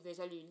 like, when he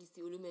eventually released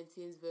the Olu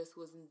Maintain's verse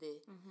wasn't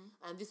there.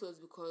 And this was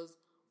because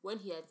when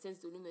he had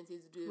sent Olu Maintain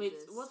to do a verse...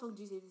 Wait, what song did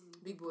you say this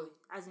is? Big Boy.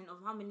 As in,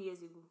 of how many years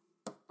ago?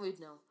 Wait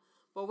now.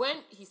 But when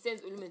he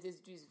sent Olu Maintain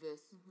to do his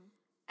verse...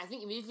 I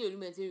think immediately Olu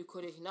Maintain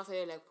recorded, he now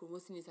started like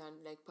promoting it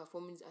and like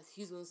performing it as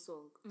his own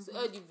song. So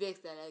all the vex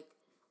that like,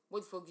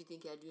 what the fuck do you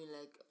think you're doing?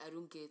 Like, I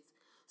don't get.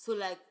 So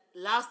like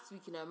last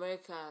week in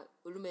America,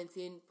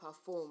 Olumentin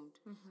performed,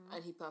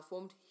 and he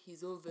performed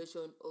his own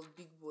version of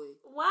Big Boy.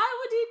 Why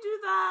would he do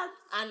that?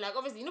 And like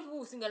obviously, people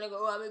who sing and go,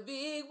 "Oh, I'm a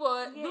big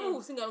boy." Yeah. People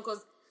who sing and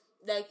because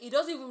like it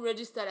doesn't even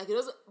register. Like it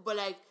doesn't. But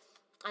like,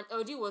 and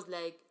LD was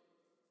like,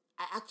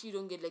 "I actually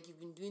don't get, like, you've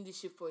been doing this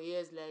shit for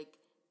years. Like,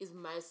 it's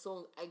my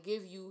song. I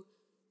gave you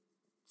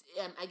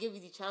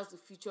the chance to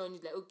feature on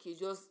it. Like, okay,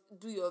 just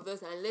do your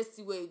verse and let's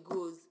see where it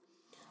goes."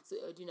 So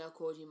LD now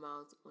called him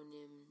out on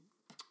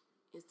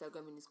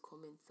Instagram in his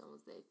comments and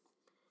was like,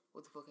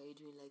 "What the fuck are you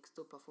doing? Like,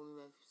 stop performing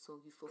my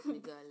song, you fuck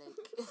nigga. Like,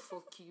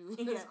 fuck you."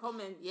 In his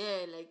comments.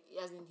 Yeah, like,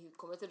 as in he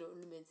commented on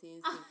Olumentin's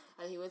thing,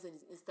 and he went on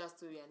his Insta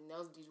story and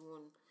now did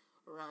one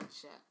rant.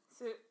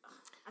 So,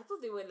 I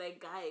thought they were like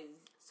guys.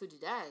 So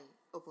did I,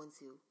 up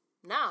until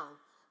now.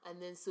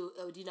 And then so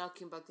LD now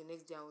came back the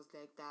next day and was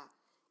like that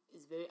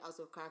it's very out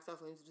of character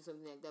for him to do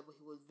something like that, but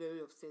he was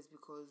very obsessed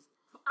because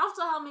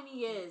After how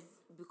many years?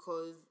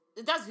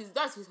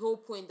 That's his whole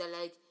point, that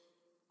like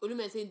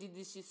Olumentin did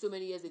this shit so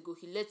many years ago,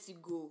 he lets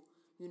it go.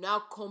 You now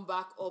come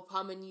back up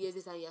how many years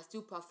later and you're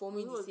still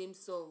performing the same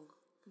song.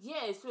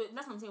 Yeah, so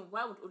that's what I'm saying.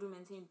 Why would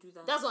Olumentin do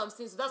that? That's what I'm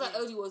saying. So that's why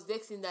LD was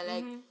vexing that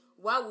like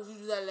why would you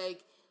do that?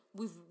 Like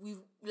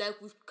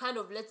we've kind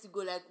of let it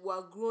go. Like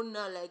we're grown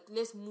now. Like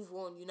let's move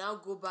on. You now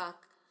go back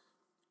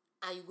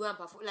and you go and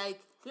perform. Like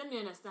Let me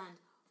understand.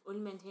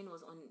 Olumentin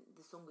was on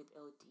the song with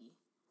LD.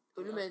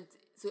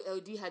 So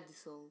LD had the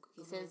song.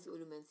 He sent to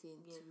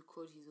Olumentin to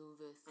record his own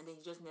verse, And then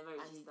he just never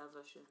released that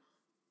version.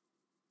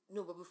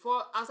 No, but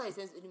after he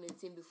sent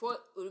Olumentin,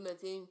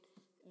 Olumentin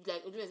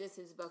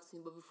sent it back to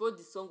him, but before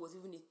the song was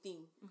even a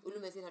thing,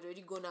 Olumentin had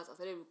already gone out and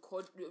started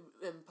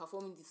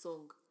performing the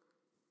song.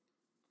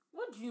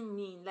 What do you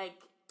mean? Like,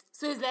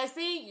 so it's like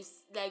saying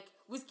like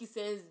Whiskey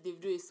sends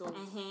Davido a song.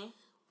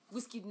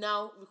 Whiskey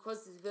now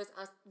records his verse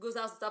and goes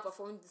out to start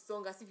performing the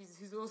song as if it's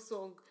his own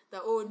song.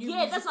 That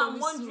that's what I'm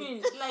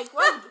wondering. Like,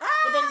 why?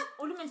 But then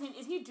Olumentin,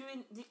 is he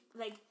doing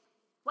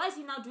why is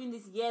he now doing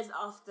this years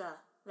after?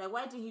 Like,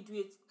 why didn't he do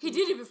it? He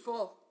did it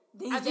before.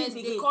 And then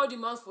they called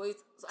him out for it,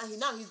 and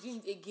he's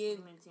doing it again.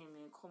 Olumentin,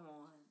 man, come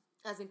on.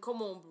 As in,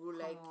 come on, bro.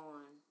 Like,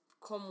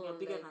 come on. You're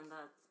bigger like, than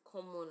that.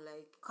 Come on,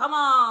 like. Come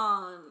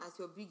on. At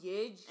your big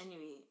age.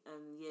 Anyway,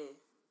 yeah,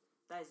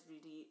 that is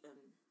really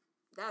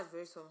That's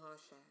very somehow,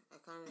 shy. I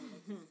can't.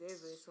 Like, it's very,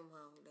 very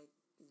somehow. Like,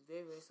 it's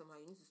very, very somehow.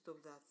 You need to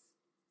stop that.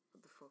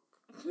 What the fuck?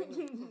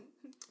 Anyway,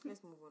 let's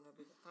move on a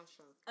bit. I can't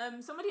shout.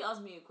 Somebody asked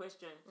me a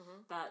question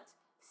that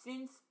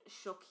since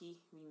Shoki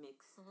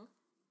remix,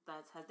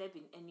 that has there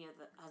been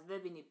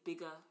a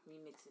bigger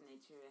remix in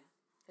Nigeria?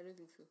 I don't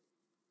think so.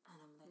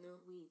 And I'm like, no.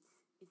 Wait,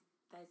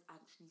 that is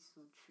actually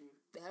so true.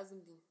 There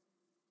hasn't been.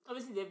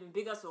 Obviously, there have been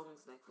bigger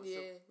songs, like for sure.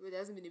 Yeah, but there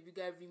hasn't been a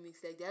bigger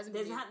remix. Like there hasn't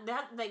there's been.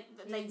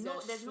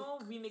 There's no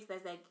remix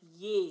that's like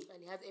yay.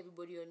 And it has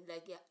everybody on.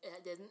 Like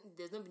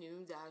there's not been a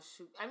remix that has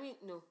shook. I mean,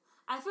 no.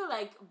 I feel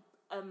like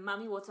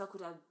Mami Water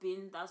could have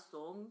been that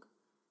song,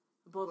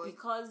 but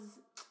because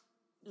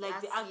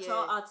like the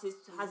actual artist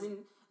hasn't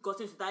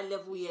gotten to that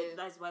level yet,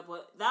 that's why.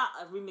 But that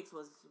remix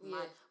was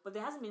mad. But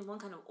there hasn't been one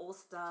kind of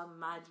all-star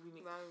mad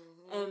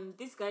remix.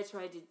 This guy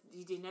tried it.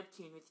 He did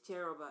Neptune with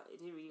Cheroba. It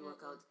didn't really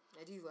work out.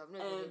 I've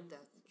never heard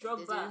that.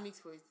 Drogba, there's a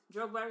remix for it.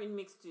 Drogba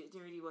remix to it.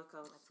 Didn't really work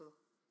out at all.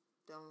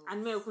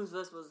 And Meokun's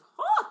verse was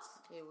hot.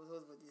 Yeah, it was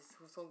hot, but this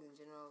song in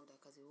general,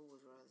 like as a whole,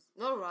 was Raz.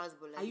 Not Raz,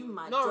 but like. Are you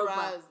mad?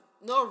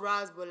 Not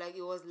Raz, but like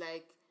it was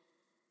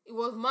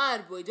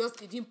mad, but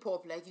it didn't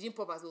pop. Like it didn't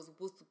pop as it was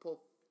supposed to pop.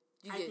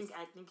 I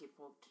think it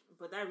popped,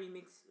 but that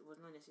remix was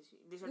not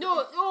necessary. I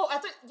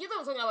thought you know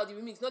I'm talking about the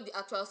remix, not the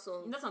actual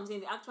song. That's what I'm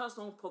saying. The actual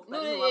song popped.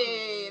 Yeah.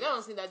 That's what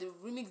I'm saying, that the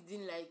remix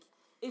didn't like.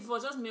 If it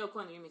was just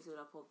Meokun, the remix would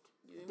have popped.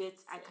 Bet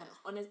I can't.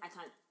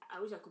 I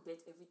wish I could bet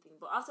everything,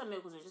 but after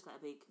Meokun, it was just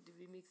like big. The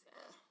remix,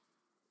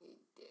 it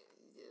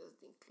just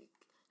didn't click.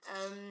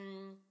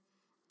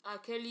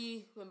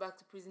 Kelly went back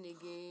to prison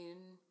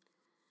again.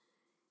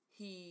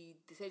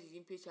 They said he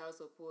didn't pay child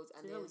support,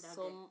 and then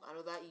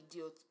another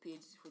idiot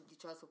paid for the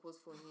child support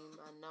for him,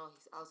 and now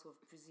he's out of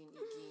prison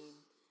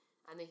again.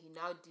 And then he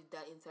now did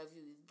that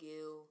interview with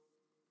Gail,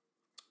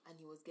 and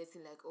he was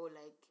getting like all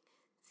like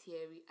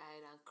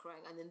teary-eyed and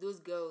crying. And then those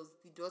girls,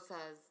 the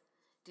daughters,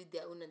 did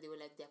their own, and they were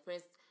like, their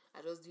parents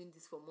are just doing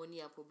this for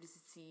money and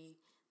publicity.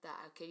 That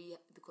R. Kelly,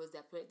 because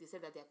they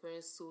said that their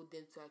parents sold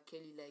them to R.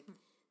 Kelly, like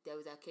there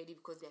was R. Kelly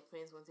because their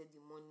parents wanted the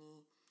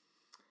money.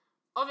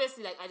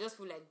 Obviously, like, I just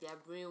feel like they're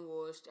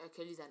brainwashed. R.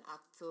 Kelly's an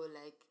actor.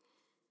 Like,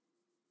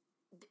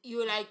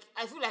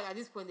 I feel like at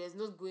this point, there's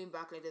no going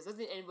back. Like, there's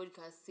nothing anybody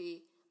can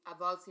say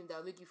about him that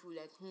will make you feel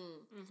like,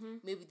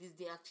 maybe this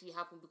didn't actually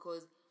happen.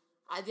 Because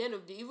at the end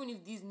of the day, even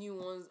if these new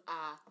ones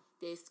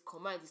there's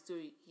command the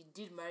story, he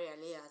did marry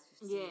Alea at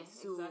 15. Yeah,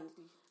 so,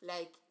 exactly.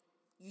 Like,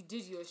 you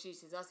did your shit.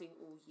 He's not saying,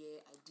 oh,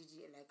 yeah, I did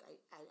it. Like,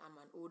 I'm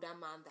an older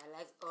man that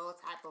likes all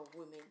type of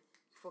women.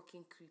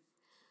 Fucking creep.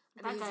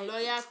 And then his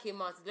lawyer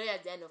came out. His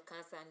lawyer died of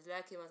cancer, and his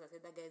lawyer came out and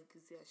said that guy is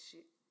guilty as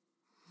shit.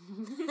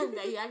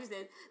 that he actually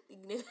said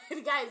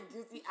the guy is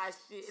guilty as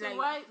shit.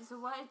 So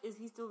why is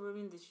he still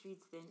roaming the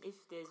streets then?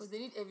 If there's because they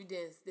need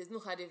evidence. There's no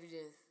hard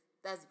evidence.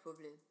 That's the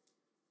problem.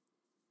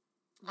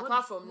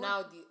 Apart from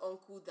now, the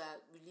uncle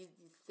that released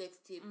the sex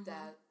tape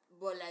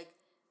but like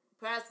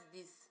prior to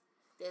this,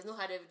 there's no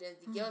hard evidence.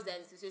 The girls that are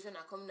in the situation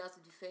are coming out to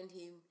defend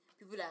him.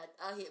 People that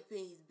are out here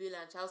paying his bill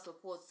and child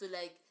support. So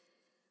like,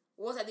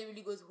 what are they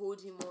really going to hold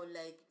him on?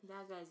 Like,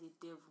 that guy's a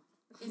devil.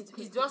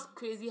 It's just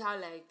crazy how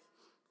like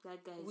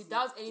that guy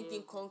without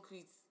anything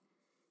concrete,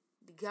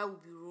 the guy will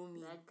be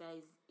roaming. That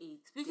guy's a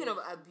Speaking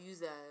devil. of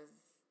abusers,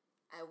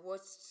 I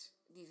watched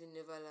Live in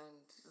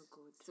Neverland. Oh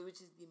God. So which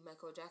is the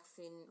Michael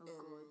Jackson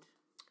God.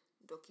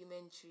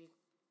 documentary.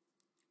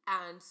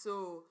 And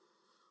so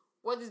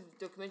what this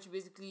documentary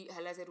basically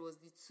highlighted was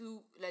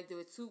there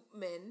were two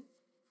men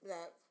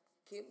that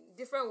came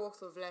different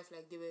walks of life,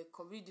 like they were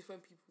completely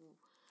different people,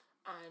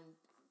 and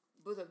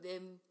both of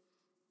them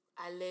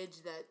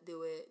alleged that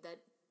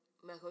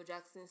Michael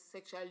Jackson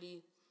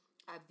sexually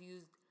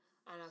abused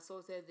and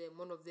assaulted them.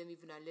 One of them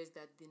even alleged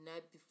that the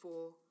night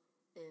before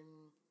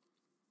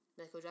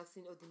Michael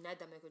Jackson, or the night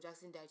that Michael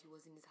Jackson died, he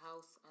was in his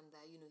house and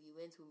that he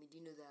went home, he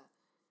didn't know that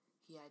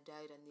he had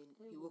died, and then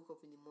he woke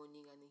up in the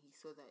morning and then he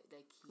saw that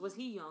was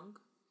he young?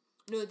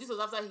 No, this was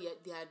after he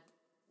had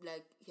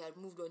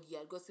moved on. He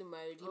had gotten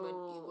married. It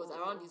was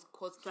around his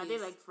court case. So are they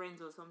like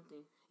friends or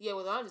something? Yeah, it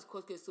was around his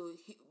court case. So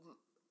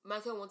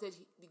Michael wanted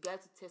the guy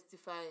to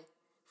testify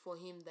for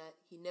him that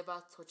he never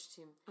touched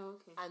him. Oh,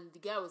 okay. And the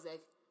guy was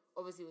like,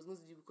 obviously, he was going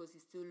to do it because he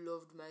still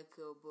loved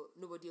Michael, but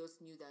nobody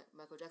else knew that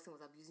Michael Jackson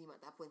was abusing him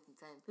at that point in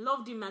time.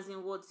 Loved him as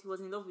in what? He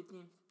was in love with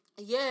him?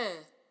 Yeah.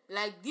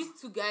 Like, these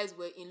two guys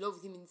were in love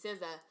with him in the sense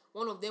that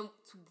one of them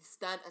took the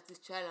stand at his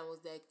trial and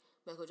was like,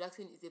 Michael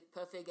Jackson is a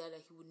perfect guy.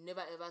 Like, he would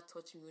never ever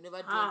touch me. He would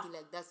never do anything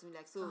like that to me.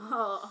 Like, so,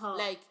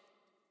 like,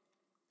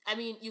 I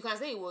mean, you can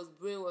say it was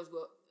brainwashed,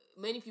 but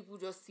many people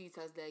just see it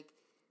as like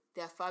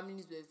their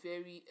families were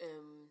very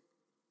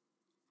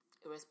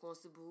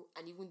irresponsible,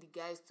 and even the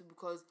guys too,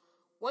 because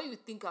when you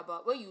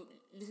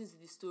listen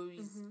to the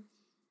stories,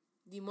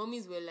 the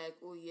mummies were like,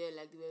 oh yeah,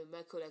 like they were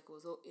Michael, like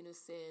was all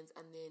innocent,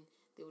 and then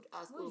they would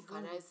ask,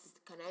 can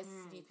I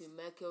sleep in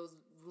Michael's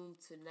room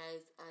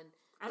tonight? And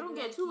I don't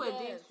get who were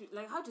they to,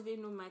 like, how do they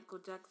know Michael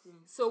Jackson?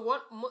 So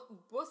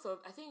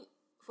I think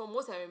from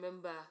what I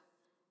remember,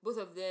 both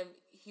of them,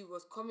 he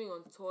was coming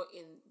on tour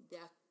in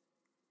their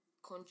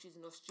countries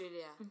in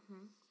Australia,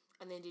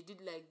 and then they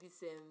did like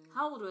this.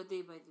 How old were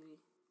they, by the way,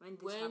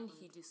 when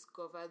he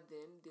discovered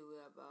them? They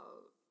were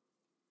about,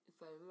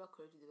 if I remember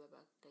correctly, they were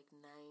about like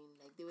 9.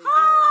 Like they were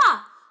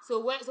young. So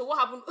what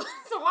happened?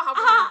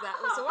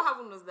 What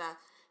happened was that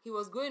he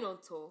was going on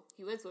tour.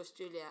 He went to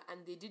Australia,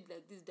 and they did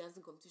like this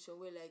dancing competition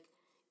where like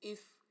if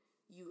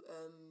you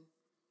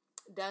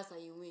dance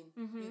and you win,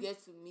 you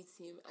get to meet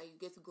him and you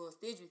get to go on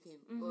stage with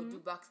him or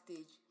do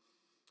backstage.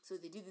 So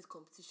they did this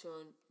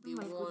competition. They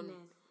won,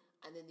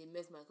 and then they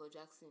met Michael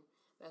Jackson.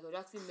 Michael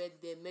Jackson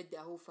met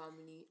their whole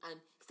family, and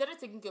he started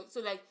taking care. So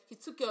like he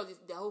took care of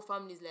their whole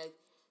families, like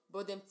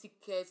bought them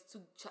tickets.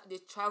 They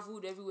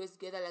traveled everywhere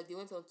together. Like they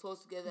went on tours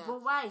together.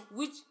 But why?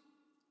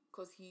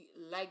 Because he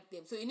liked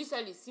them. So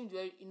initially it seemed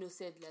very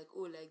innocent, like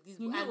these.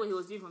 He knew what he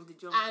was doing from the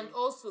jump. And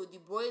also the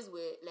boys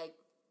were like,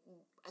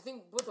 I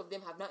think both of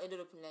them have now ended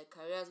up in like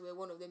careers where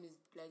one of them is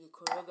like a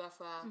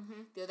choreographer,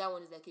 the other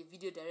one is like a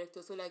video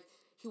director. So like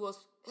he was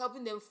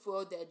helping them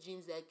follow their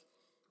dreams. Like,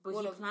 but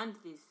he planned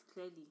this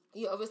clearly.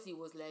 Yeah, obviously it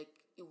was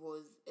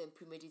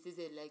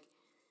premeditated. Like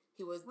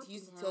he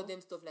used to tell them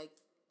stuff. Like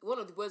one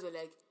of the boys were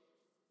like,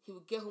 he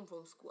would get home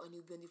from school and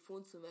he'll be on the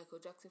phone to Michael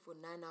Jackson for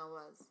 9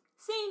 hours.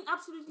 Saying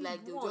absolutely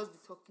like they would just be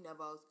talking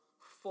about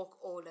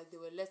fuck all. Like there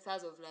were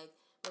letters of like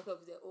Michael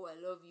would say, oh I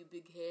love you,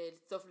 big head,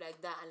 stuff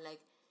like that, and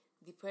like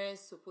the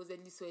parents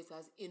supposedly saw it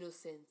as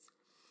innocent.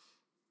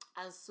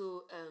 And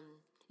so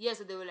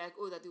so they were like,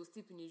 oh, that they would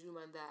sleep in his room,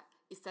 and that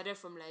it started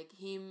from like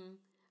him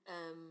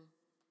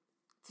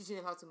teaching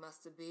them how to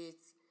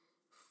masturbate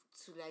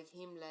to like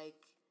him like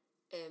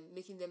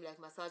making them like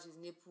massage his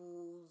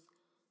nipples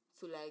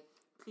to like,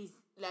 please,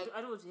 like I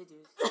don't want to hear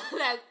this.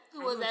 like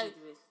it was like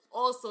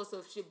all sorts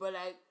of shit, but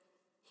like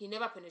he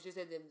never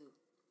penetrated them though.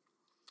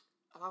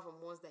 Apart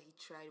from ones that he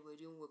tried but it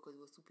didn't work because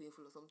it was too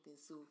painful or something.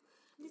 So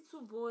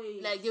little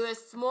boys, like they were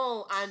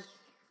small and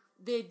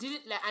they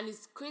didn't like, and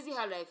it's crazy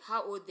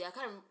how old they are. I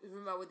can't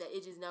remember what their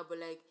age is now, but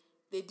like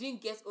they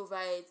didn't get over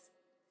it.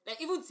 Like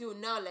even till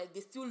now, like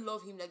they still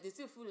love him. Like they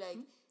still feel like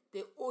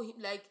they owe him.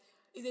 Like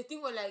it's a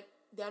thing where like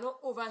they are not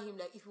over him.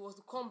 Like if he was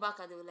to come back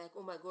and they were like,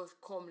 oh my gosh,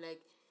 come,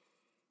 like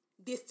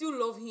they still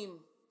love him.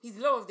 He's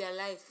the love of their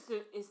life. So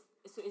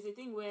it's a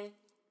thing where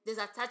there's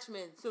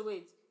attachment. So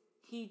wait,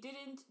 he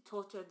didn't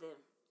torture them.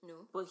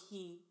 No, but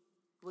he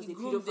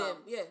groomed them.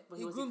 Yeah, but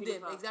he groomed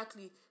them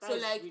exactly. That so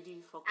is like,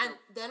 really fucked and up.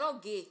 they're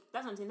not gay.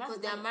 That's something. Because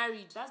they're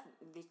married.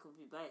 They could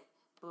be bi.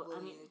 But well,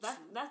 I mean, yeah,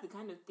 that's the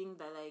kind of thing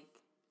that like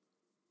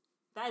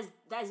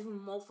that is even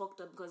more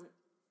fucked up, because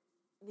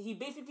he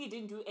basically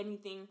didn't do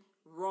anything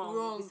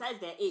wrong besides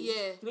their age.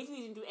 Yeah, he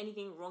basically didn't do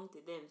anything wrong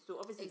to them. So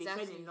obviously they fell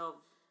in love.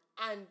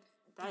 And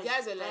the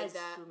guys were like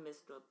that. So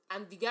messed up.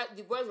 And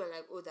the boys were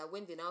like, oh, that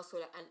when they now saw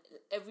that, and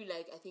every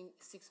like I think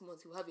 6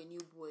 months he'll have a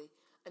new boy,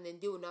 and then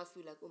they will now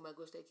feel like, oh my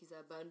gosh, like he's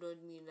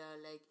abandoned me now,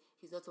 like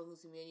he's not talking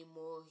to me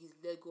anymore, he's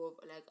let go of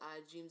like our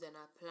dreams and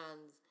our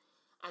plans.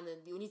 And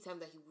then the only time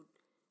that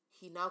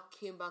he now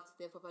came back to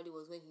them properly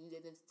was when he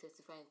needed them to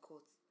testify in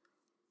court.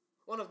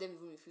 One of them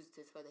even refused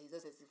to testify, that he's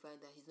not testifying,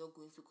 that he's not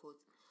going to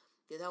court.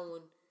 The other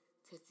one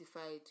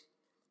testified,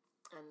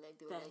 and like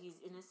they were that like, he's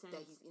innocent.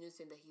 that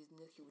he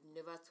would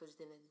never touch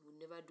them, and he would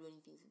never do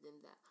anything to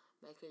them. That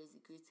Michael is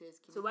the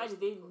greatest. So why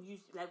did they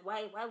use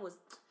why was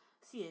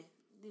see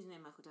this is not a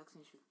Michael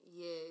Jackson show?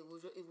 Yeah, it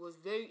was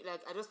very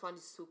like I just found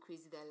it so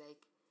crazy that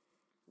like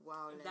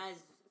wow, like that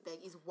is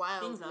like it's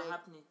wild. things are like,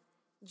 happening.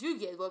 Do you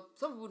get? But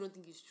some people don't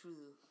think it's true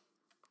though.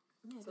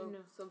 Yeah,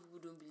 Some people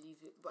don't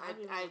believe it. But I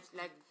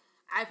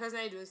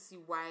personally don't see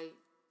why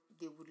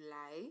they would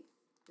lie.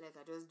 Like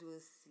I just don't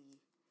see.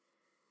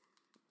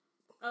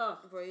 Oh,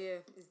 but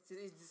yeah, it's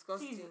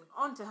disgusting. Please,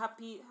 on to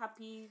happy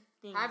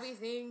things. Happy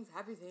things.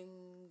 Happy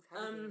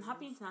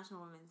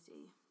International Women's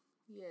Day.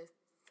 Yes,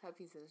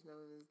 happy International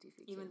Women's Day.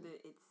 Even though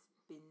it's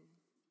been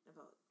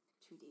about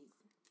 2 days.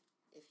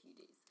 A few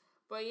days.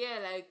 But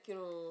yeah, like, you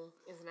know,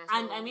 international.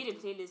 And I made a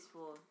playlist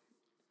for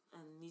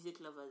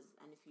music lovers,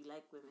 and if you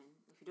like women.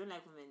 If you don't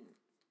like women,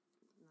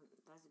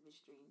 that's a bit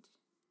strange.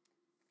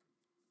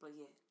 But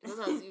yeah.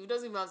 It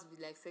doesn't even have to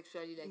be like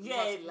sexually, like you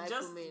have to like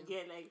women.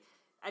 Yeah, like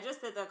I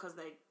just said that because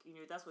like, you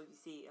know, that's what you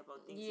say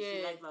about things. Yeah. If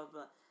you like blah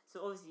blah.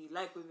 So obviously you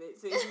like women.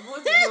 So if you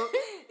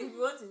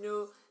want to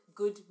know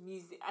good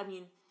music, I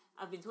mean,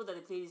 I've been told that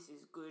the playlist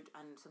is good,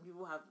 and some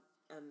people have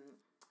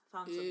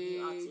found some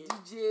new artists.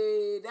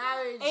 DJ,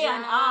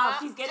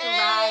 please get it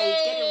right.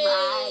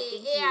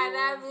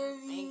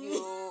 Thank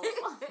you.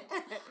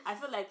 I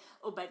feel like,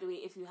 oh, by the way,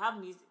 if you have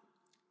music,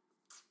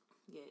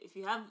 if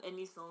you have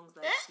any songs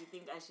that you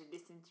think I should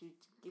listen to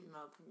give my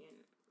opinion.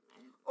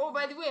 Oh,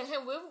 by the way, we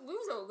said we're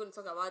going to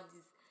talk about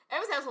this.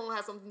 Every time someone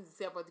has something to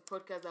say about the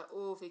podcast, that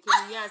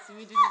Fekemi, yes,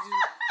 we do.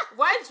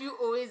 Why do you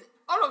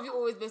all of you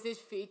always message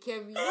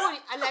Fekemi?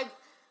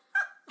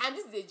 And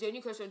this is a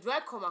genuine question. Do I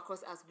come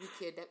across as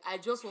wicked? Like, I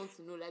just want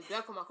to know. Like, do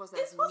I come across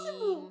as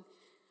mean?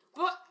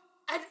 But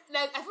I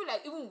feel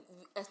like even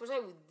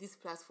especially with this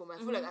platform, I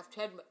feel like I've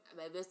tried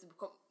my best to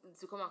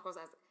come across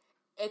as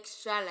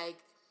extra like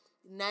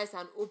nice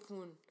and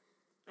open.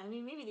 I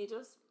mean, maybe they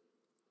just,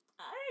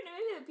 I don't know.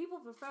 Maybe the people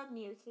prefer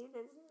me. Okay, it's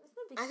no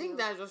big deal. I think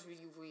that's just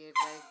really weird.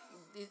 Like,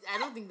 I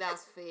don't think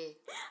that's fair.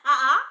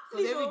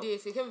 Because every day,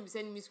 if you can't be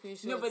sending me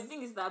screenshots. No, but the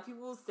thing is that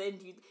people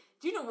send you.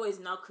 Do you know what is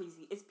now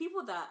crazy? It's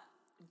people that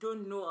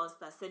don't know us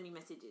that send me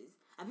messages,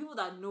 and people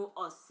that know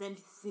us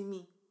send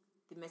me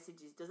the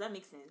messages. Does that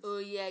make sense? Oh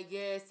yeah,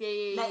 yes,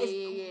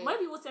 yeah. When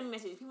people send me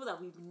messages, people that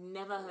we've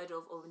never heard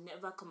of or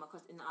never come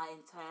across in our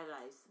entire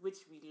lives,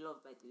 which we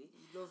love, by the way.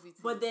 Love it.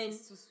 But then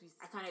it's too sweet.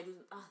 I can't. That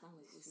was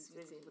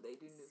sweet. People that I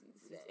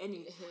don't know.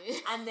 Anyway,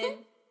 and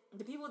then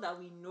the people that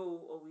we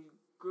know or we've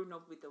grown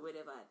up with or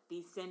whatever,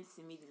 they send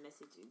me the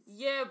messages.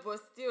 Yeah, but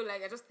still,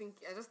 like I just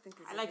think it's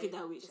I like it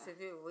that way. It's a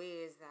bit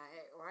weird.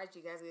 Like, why do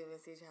you guys get a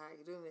message? How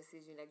you don't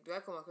message me? Like, do I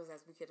come across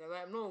as wicked?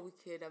 I'm not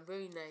wicked. I'm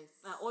very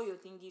nice. All your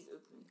thingies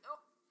open.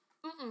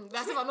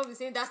 That's if I've not been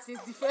saying that since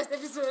the first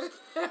episode.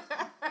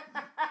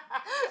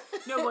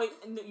 No,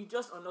 you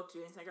just unlocked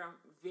your Instagram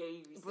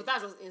very recently. But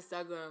that's just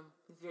Instagram.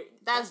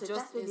 That's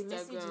just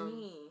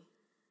Instagram.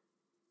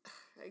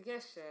 I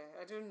guess,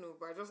 I don't know,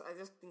 but I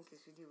just think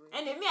it's really weird.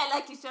 And me, I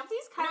like it.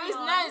 Please carry on. It's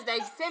nice.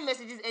 Like, send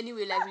messages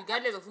anyway. Like,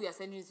 regardless of who you're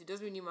sending it to, it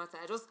doesn't really matter.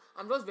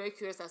 I'm just very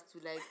curious as to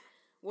like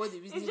what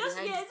the reason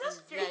behind it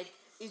is. Like,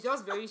 it's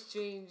just very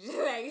strange.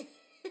 Like,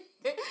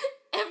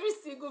 every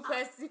single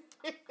person.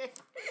 I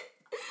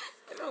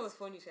don't know what's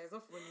funny. It's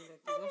not funny. Like,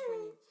 it's not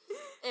funny.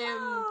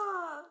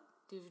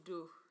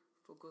 Davido,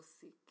 for God's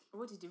sake.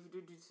 What did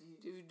Davido do to you?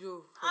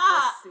 Davido, for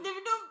God's sake.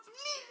 Davido,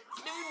 please.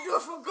 Davido,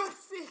 for God's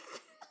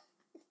sake.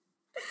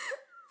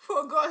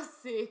 For God's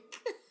sake.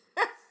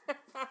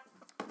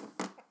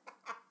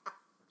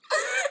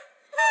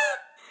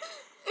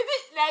 Is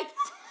it like,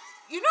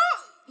 you know,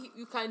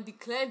 you can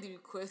decline the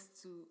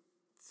request to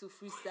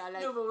freestyle?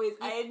 Like, no, but wait,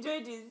 I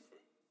enjoyed this.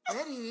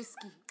 Very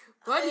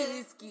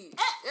risky.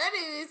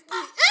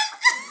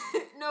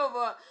 No,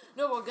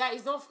 but guys,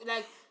 it's not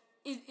like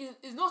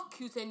it's not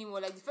cute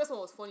anymore. Like the first one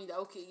was funny that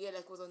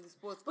like was on the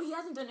spot, but he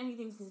hasn't done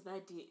anything since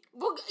that day.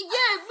 But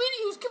yeah, really,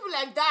 he was keeping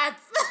like that.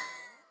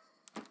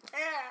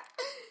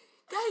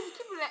 Guys, you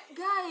keep it like,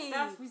 guys.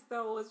 That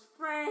freestyle was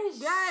fresh.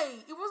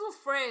 Guys, it wasn't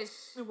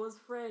fresh. It was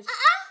fresh.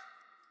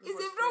 Is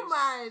it not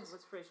mad? It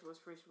was fresh.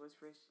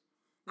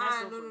 No,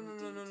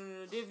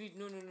 David,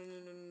 no.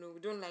 We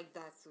don't like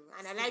that. So.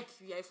 And I like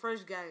you. You're a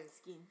fresh guy.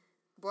 Skin.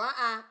 But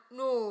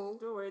no.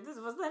 Don't worry. This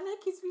was not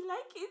like it. We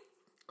like it.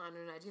 No, I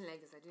didn't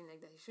like this. You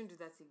shouldn't do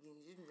that again.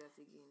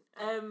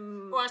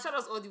 And shout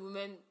out all the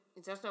women,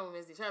 International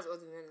Women's Day. Shout out all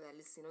the women that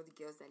listen, all the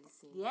girls that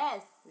listen.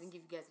 Yes. We didn't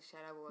give you guys a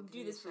shout out. We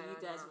do this for you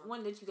guys. We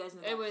want to let you guys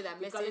know everybody that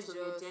messaged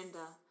us,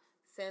 gender.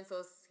 sent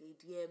us a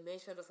DM,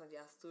 mentioned us on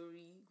their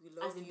story. We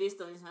love As in you. based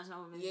on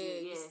International Women's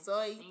Day. We Yeah.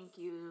 saw it. Thank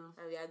you.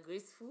 And we are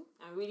grateful.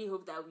 I really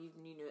hope that we've,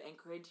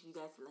 encouraged you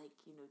guys to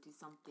do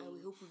something. And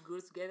we hope we grow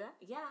together.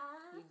 Yeah.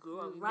 We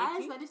grow and we rise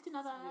make it. by lifting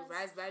others. We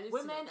rise by lifting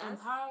women others.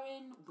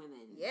 empowering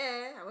women.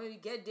 Yeah. And when we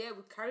get there,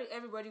 we carry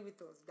everybody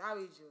with us. That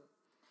way, Joe.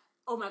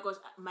 Oh my gosh,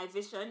 my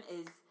vision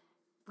is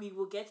we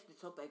will get to the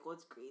top by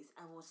God's grace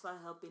and we'll start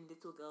helping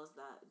little girls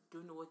that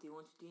don't know what they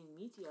want to do in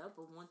media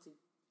but want to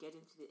get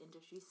into the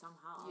industry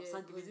somehow. Yeah,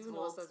 start because giving even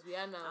talks. us as we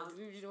are now,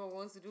 we really don't know what we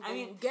want to do. I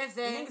mean, we'll get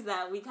there. Things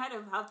that we kind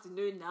of have to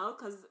know now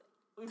because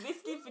we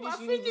basically finished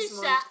We're uni this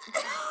finished,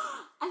 month.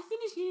 I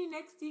finish uni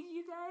next week,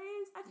 you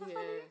guys. I can Yeah.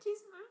 finally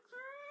chase my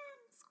dream.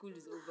 School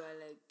is over,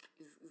 like,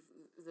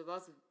 it's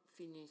about to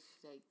finish.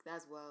 Like,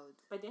 that's wild.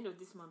 By the end of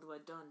this month, we're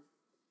done.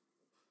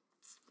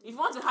 If you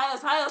want to hire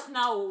us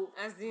now.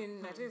 As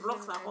in, I don't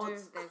Blocks even- are hot.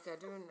 I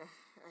don't.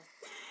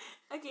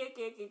 Okay.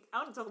 I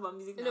want to talk about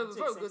music now. No, I'm so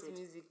before we go to excited.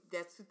 music,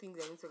 there are two things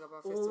I need to talk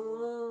about.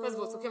 First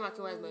of all, Toke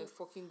Makinwa is my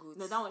fucking goat.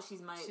 No, that one,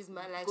 she's my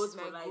goat goat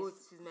for life.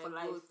 She's my for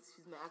life. goat.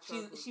 She's my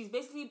actual goat. She's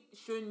basically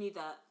showing me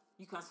that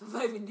you can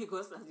survive in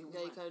Lagos as a woman.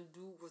 Yeah, you can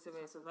do whatever.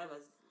 You can survive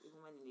as a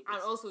woman in Lagos.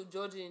 And also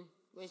Jordan,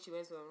 when she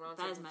went from round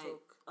That is table my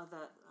talk.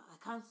 other. I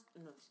can't.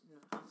 No.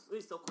 I'm sorry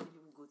to stop calling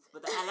people goats,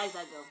 but I like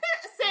that girl.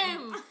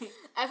 Same.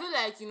 I feel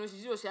like she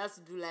did what she has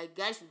to do. Like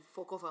guys should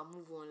fuck off and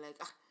move on. Like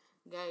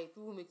guy,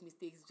 people make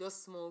mistakes.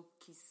 Just small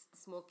kiss.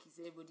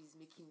 Everybody's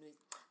making noise.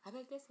 I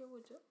like let's hear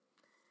what Joe.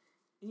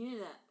 You know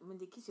that when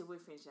they kiss your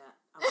boyfriend,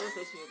 I'm just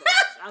letting you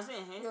that. I'm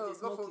saying, hey, No, it's a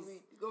small go for kiss. me.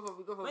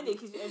 Go for When me. they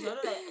kiss you, you're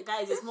not like,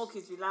 guys, it's a small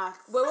kiss,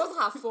 relax. But it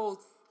wasn't her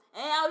fault.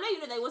 I'll let you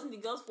know that it wasn't the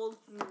girl's fault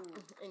too.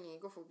 Anyway,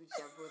 go for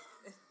Bicha, but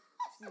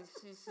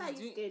she's Are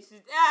you doing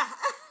scared?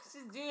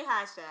 she's doing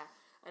her sha,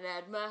 and I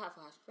admire her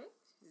for her strength.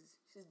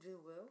 She's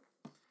doing well.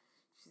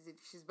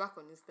 She's back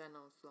on Insta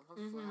now, so I'm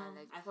happy for her.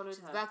 Like I followed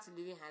she's her. back to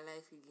living her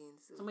life again.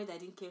 So Somebody that I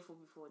didn't care for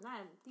before.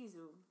 Nah, please,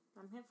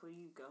 I'm here for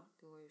you, girl.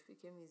 don't worry,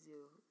 Fikem is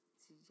your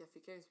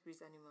Fikem is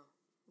spirit animal.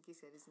 In case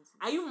you're listening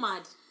to Are you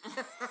mad?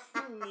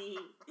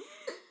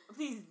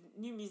 Please,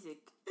 new music.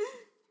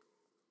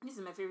 This is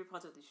my favorite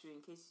part of the show,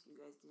 in case you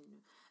guys didn't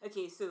know.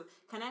 Okay, so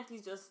can I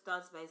please just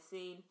start by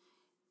saying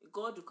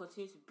God will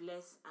continue to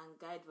bless and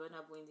guide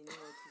Burna Boy in the name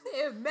of Jesus.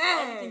 Everything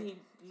Amen. he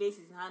lays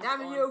his hand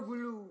Damn on you,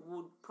 Gulu.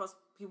 would prosper.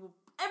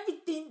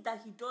 Everything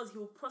that he does, he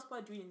will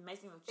prosper doing in the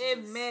mighty name of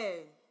Jesus. Amen.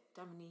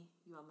 Damini,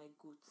 you are my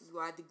goat. You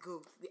are the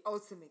goat, the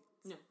ultimate.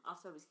 No,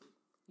 after whiskey,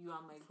 you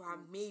are my You goat. are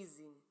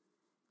amazing.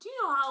 Do you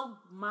know how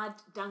mad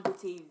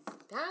Dangote is?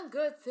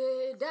 Dangote,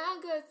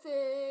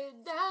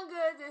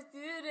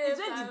 student. It's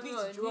when the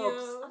beat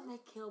drops. I'm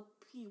like,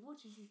 KLP, what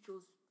did you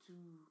just do?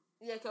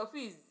 Yeah,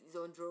 Kelpie is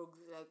on drugs.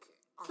 Like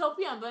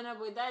KLP and Burna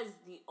Boy, that is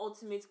the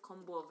ultimate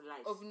combo of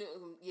life. Ultimate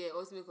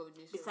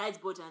combination. Besides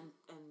Boja and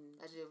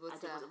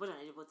Ajebota. Boja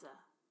and Ajebota.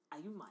 Are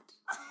you mad?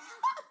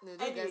 No,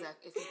 those guys are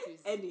effing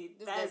crazy.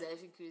 Those guys are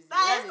effing crazy.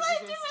 That's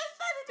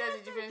That's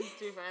a different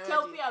story for another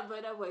KLP day. and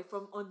Burna Boy,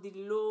 from On The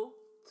Low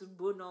to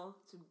Bono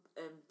to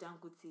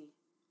Dangote.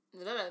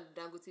 No, that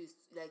Dangote is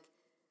like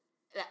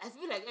I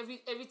feel like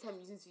every time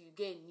you listen to you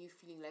get a new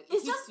feeling. Like it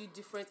It's hits just- you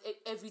different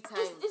every time.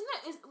 It's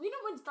not. We know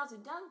when it starts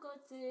with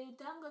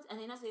Dangote, and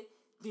then I say.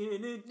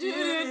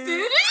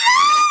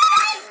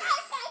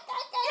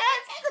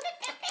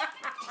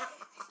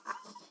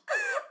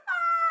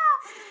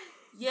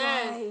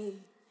 Yes.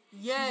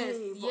 Yes.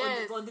 Yeah,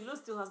 Yes. But on the low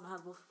still has my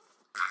husband.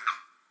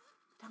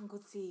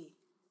 Dangote.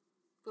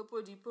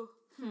 Popo Dipo.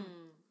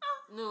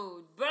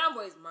 No, Burna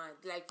Boy is mad.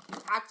 Like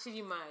he's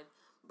actually mad.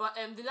 But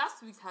the last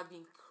 2 weeks have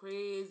been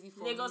crazy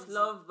for Lagos music.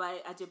 Love by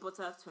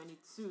Ajebota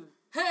 22.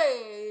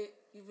 Hey,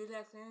 you be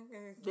like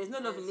There's no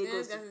love in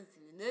Lagos. Hey,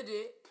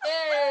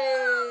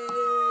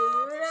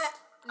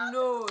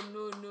 no.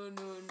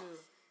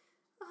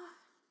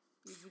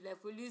 You be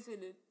like police when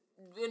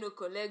they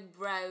collect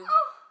bribe,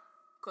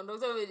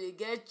 conductor when they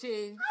get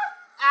change.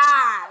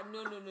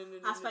 No.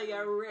 As per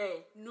your rare.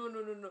 No.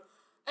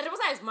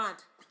 Ajebota is mad.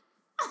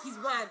 He's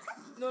mad.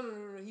 No.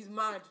 He's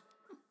mad.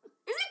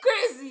 Is he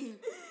crazy?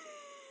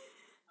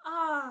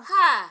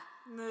 Ha!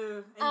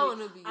 No. I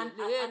wanna be and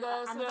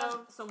Lagos another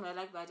Love. song I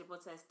like by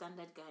Ajebota is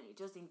Standard Guy. It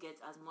just didn't get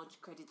as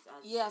much credit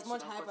as Yeah, as it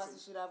much should have hype gotten, as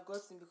it should have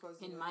gotten because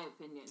in my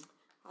opinion.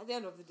 at the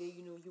end of the day,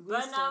 you win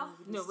Burna, some,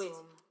 you no lose wait,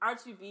 some.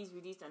 R2B's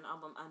released an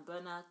album and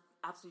Burna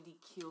absolutely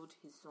killed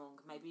his song,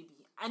 My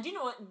Baby. And do you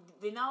know what?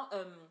 They now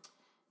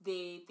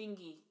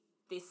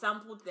they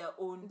sampled their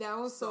own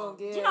song.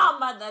 Yeah. Do you know how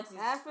mad that is?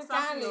 African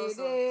Sampling your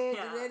lady.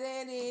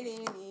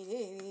 song.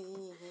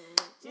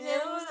 She's Yeah.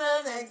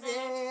 so sexy.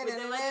 With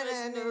the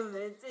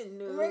vibration,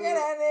 no. We're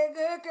gonna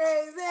go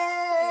crazy.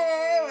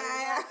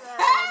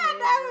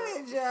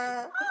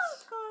 Oh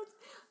God!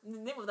 The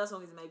name of that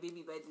song is My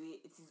Baby. By the way,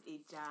 it is a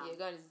jam. Yeah,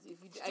 guys,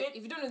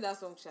 if you don't know that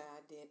song, Shaya,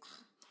 then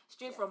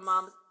Straight from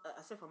Moms.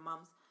 I said from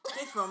Moms.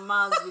 Straight from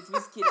Moms with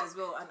Wizkid as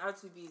well, and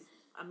R2B's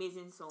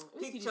amazing song.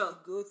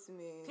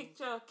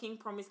 Picture King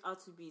Promise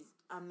R2B's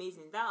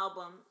amazing. That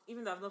album,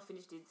 even though I've not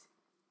finished it.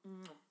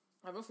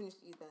 I've not finished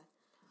either.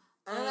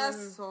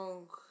 Another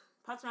song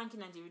Pat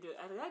Rankin and Davido.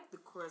 I like the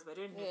chorus, but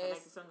I don't know if I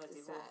like the song as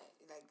a whole.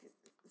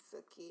 It's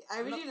okay. I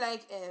really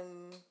like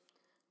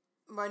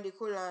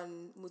Mandicole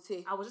and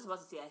Mute. I was just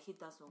about to say I hate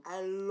that song.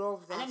 I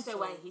love that. And let me tell you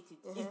why I hate it.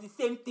 Uh-huh. It's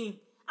the same thing.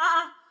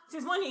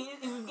 Since morning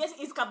it gets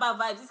Iskaba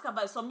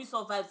vibes, some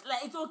miso vibes.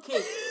 Like it's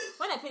okay.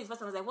 When I played it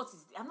first, I was like, "What is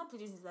this?" I'm not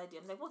playing this idea.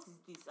 I'm like, "What is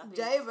this?"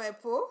 Jai by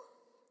Po.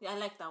 Yeah, I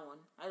like that one.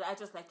 I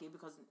just like it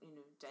because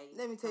Jai.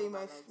 Let me tell you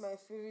my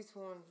favorite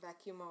one that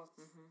came out.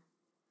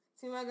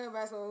 Tima going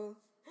by some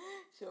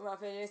show my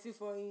fancy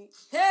for you.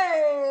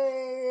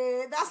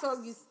 Hey, that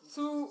song is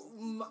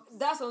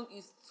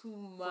too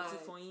much.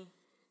 For you.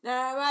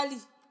 Naramali,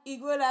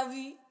 Igbo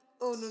Lavi.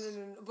 Oh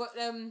no. But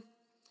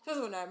first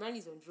of all, Naramali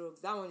is on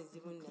drugs. That one is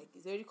even like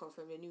it's already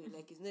confirmed anyway.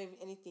 Like it's not even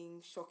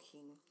anything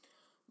shocking.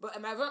 But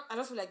I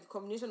just feel like the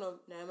combination of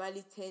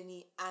Naramali,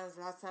 Tenny, and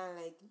Zlatan,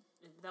 like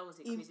that was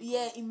a crazy.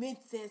 It made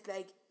sense.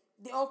 Like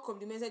they all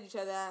complemented each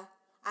other,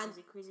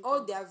 and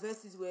all their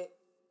verses were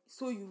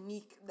so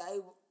unique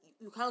that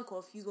you can't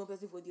confuse one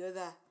person for the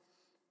other.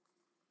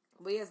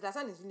 But yes,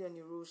 Zlatan is really on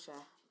the road, Sha.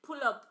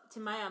 Pull up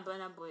Timaya and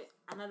Burna Boy.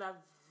 Another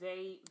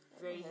very,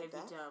 very heavy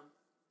jam.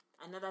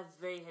 Another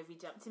very heavy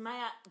jam.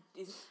 Timaya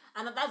is...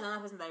 And that's another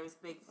person that I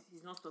respect.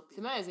 He's not stopping.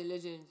 Timaya is a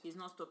legend. He's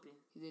not stopping.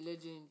 He's a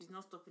legend. He's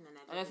not stopping.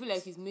 And I feel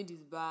like he's made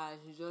his bar.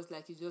 He's just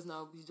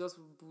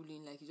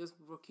bullying. Like, he's just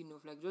rocking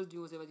off. Like, just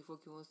doing whatever the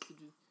fuck he wants to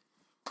do.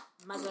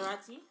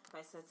 Maserati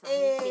by Satan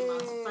came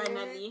out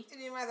finally.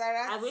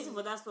 I've waited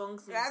for that song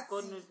since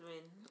God knows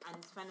when, and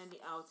it's finally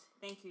out.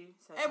 Thank you,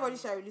 Satan. Everybody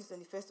shall release on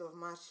the 1st of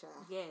March.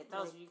 Yeah,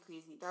 that was really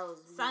crazy. That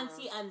was really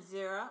Santi and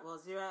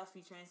Zera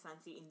featuring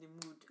Santi in the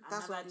mood.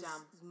 Another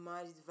jam. It's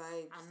mad, it's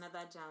vibes.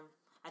 Another jam.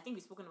 I think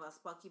we've spoken about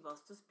Sparky, but I'll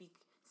still speak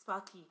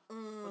Sparky.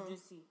 What do you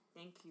see?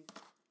 Thank you.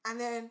 And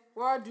then,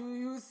 what do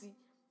you see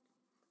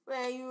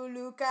when you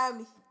look at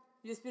me?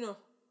 You spin off.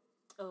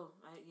 Oh,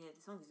 yeah,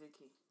 the song is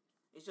okay.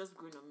 It's just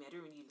growing on me. I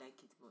don't really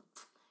like it, but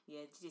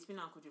yeah, DJ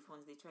Spinner and Kojo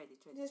Phones, they tried.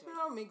 DJ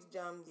Spinner makes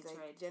jams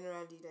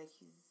generally, like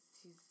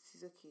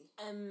he's okay.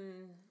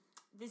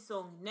 This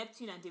song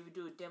Neptune and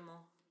Davido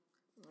demo,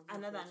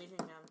 another amazing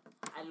jam.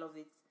 I love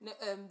it.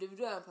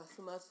 Davido and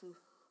Pasuma too.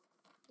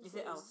 Is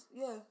it out?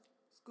 Yeah,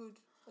 it's good.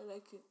 I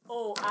like it.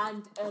 Oh,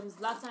 and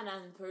Zlatan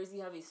and Peruzzi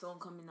have a song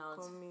coming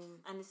out,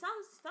 and it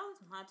sounds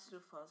mad so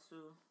far. So.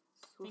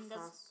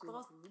 Fingers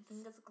crossed.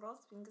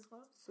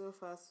 So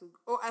far, so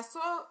good. Oh, I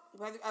saw.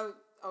 I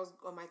was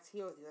on my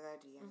tail the other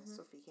day, and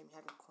Sophie came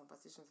having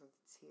conversations on the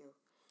tail.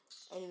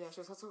 Anyway, she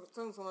was talking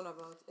to someone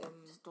about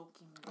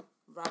stalking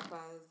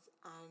rappers,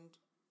 and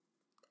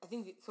I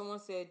think someone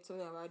said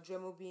something about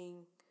Dremo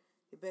being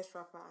the best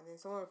rapper, and then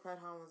someone replied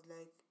her and was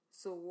like,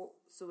 "So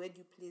where do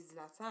you place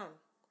Zlatan?"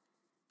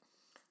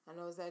 And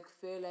I was like,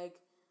 "Fair, like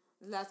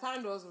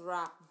Zlatan does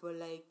rap, but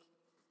like."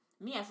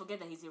 Me, I forget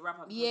that he's a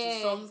rapper because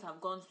his songs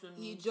have gone so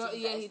mainstream.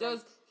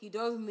 He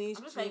does mainstream.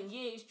 I'm just like,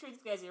 yeah, it's true,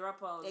 this guy's a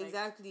rapper.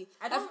 Exactly.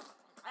 Like, I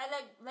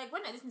like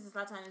when I listen to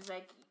Zlatan, it's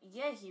like,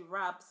 yeah, he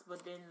raps,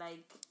 but then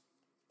like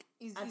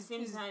at the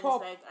same time,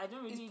 pop. It's like I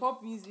don't really. It's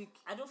pop music.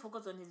 I don't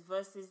focus on his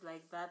verses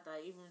like that.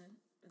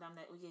 I'm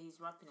like, oh yeah, he's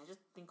rapping. I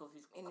just think of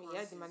his. And he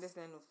has the maddest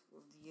line of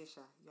the year,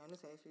 Sha. You know, I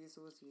feel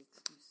so what's your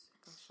excuse?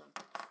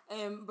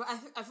 But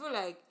I feel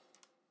like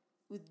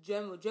with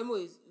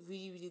Dremo is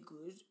really really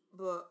good,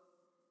 but.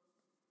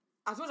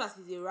 As much as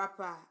he's a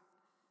rapper,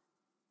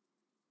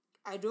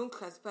 I don't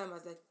classify him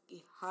as like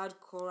a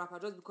hardcore rapper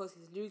just because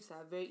his lyrics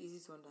are very easy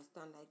to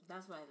understand. Like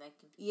that's why I like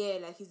him. Yeah,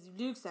 like his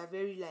lyrics are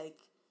very like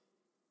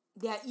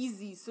they are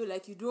easy. So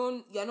like it's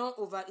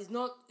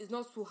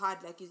not so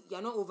hard. Like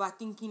you're not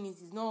overthinking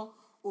it. It's not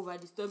over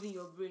disturbing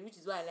your brain, which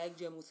is why I like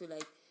Dremo. So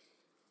like,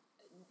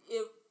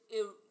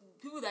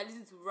 people that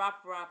listen to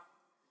rap,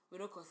 we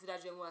don't consider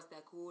Dremo as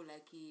like a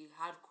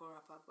hardcore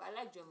rapper. But I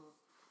like Dremo.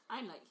 I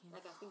like him.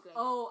 Like I think like.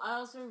 Oh,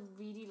 I also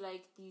really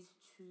like these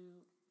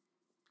two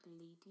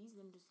ladies.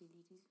 Let me just say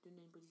ladies. Don't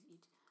know anybody's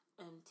age.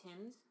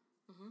 Thames.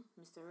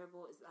 Mr.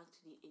 Rebel is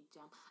actually a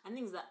jam. And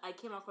things that I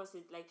came across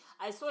it like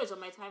I saw it on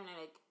my timeline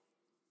like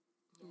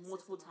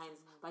multiple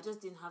times, but I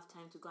just didn't have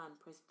time to go and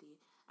press play.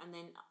 And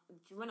then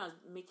when I was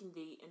making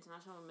the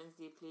International Women's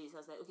Day playlist,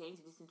 I was like, okay, I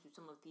need to listen to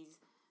some of these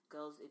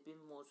girls a bit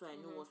more so I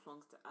know what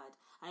songs to add.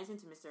 I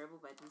listened to Mr.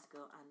 Rebel by this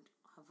girl, and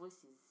her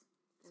voice is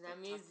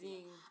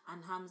amazing.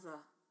 And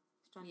Hamza.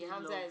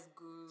 Hamza is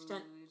good.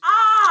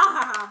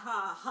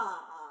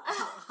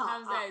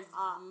 Hamza is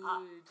good.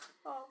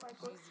 Oh my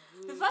god.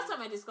 The first time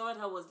I discovered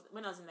her was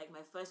when I was in like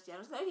my first year. I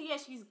was like, okay, yeah,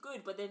 she's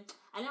good, but then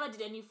I never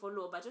did any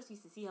follow up. I just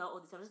used to see her all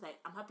the time. I was like,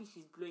 I'm happy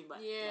she's blowing,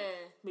 but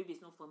like, maybe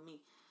it's not for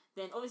me.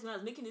 Then obviously when I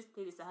was making this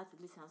playlist, I had to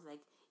listen. I was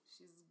like,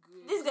 she's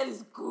good. This girl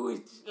is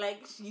good.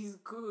 Like she's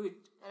good.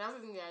 And I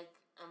also think like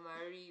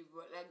Amari,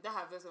 but like that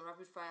her verse on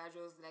Rapid Fire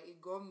just like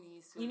it got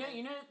me. So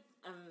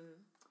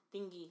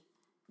thingy.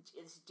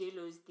 It's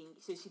J-Lo's thing.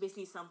 So she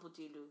basically sampled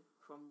J-Lo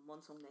from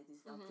one song like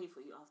this. I'll play for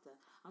you after.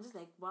 I'm just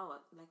like, wow,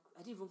 like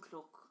I didn't even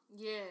clock.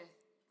 Yeah.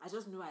 I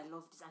just know I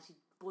love this and she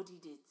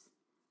bodied it.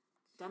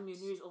 Damn, your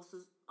news also.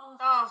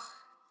 I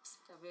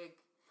beg.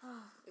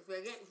 If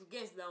we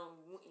get to that one,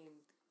 we won't end.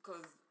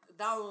 Because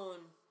that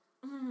one,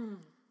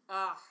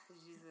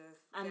 Jesus.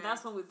 And that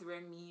song with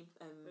Remy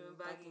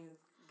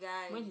Baggins.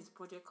 Guy. When his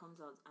project comes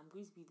out, I'm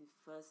going to be the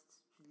first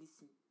to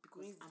listen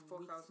because I'm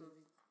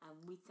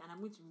waiting. And I'm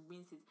going to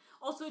rinse it.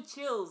 Also,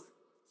 Chills.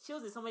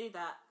 Chills is somebody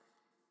that,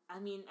 I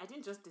mean, I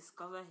didn't just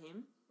discover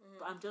him,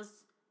 but I'm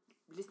just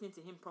listening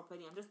to him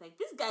properly. I'm just like,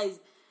 there's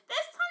talent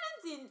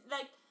in,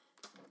 like,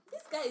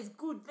 this guy is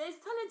good. There's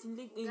talent in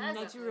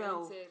Nigeria.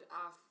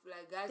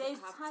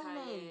 There's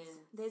talent.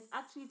 There's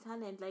actually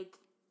talent. Like,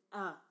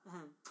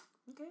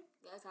 okay.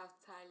 Guys have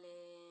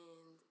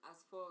talent as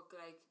fuck.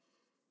 Like,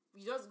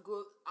 you just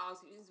go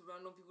out with these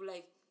random people.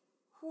 Like,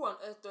 who on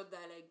earth thought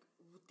that, like,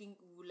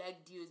 would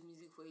like Dio's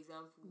music, for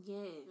example?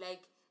 Yeah.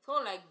 Like,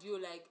 someone like Dio,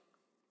 like,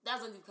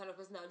 that's not the kind of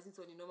person I listen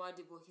to on a normal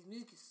day, but his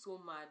music is so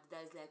mad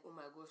that it's like, oh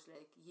my gosh,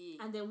 like,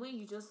 yeah. And then when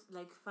you just,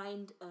 like,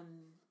 find,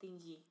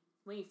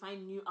 when you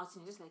find new artists,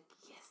 you're just like,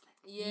 yes,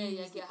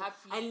 like, you're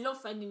happy. I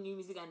love finding new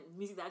music and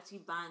music that actually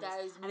bangs. That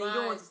is and then you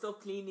don't want to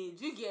stop playing it.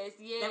 Do you guess?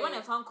 Yeah. Like when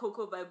I found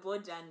Coco by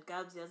Bodja and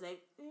Gabs, I was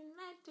like,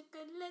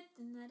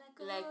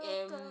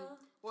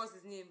 what's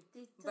his name?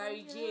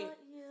 Barry J.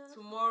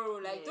 Tomorrow,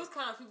 like those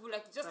kind of people,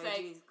 like just Barry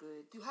like J is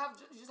good. you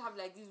just have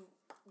like these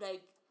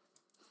like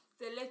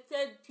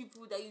selected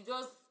people that you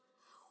just.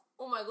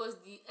 Oh my gosh,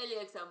 the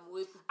LAX and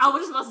Moe. I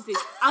was just about to say.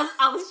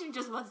 I was literally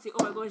just about to say.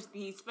 Oh my gosh,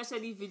 the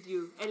specialty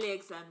video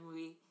LAX and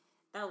Moe.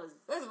 That was.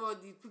 First of all,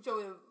 the picture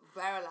went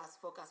viral as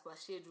fuck as per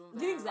Shade Room. The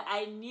thing is that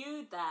I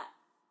knew that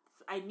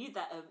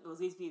it was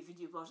going to be a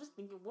video, but I was just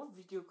thinking, what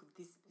video could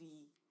this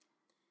be?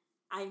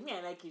 I mean,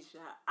 I like it,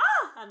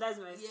 and that's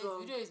my song.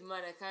 Video is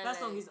mad. That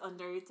song is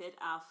underrated.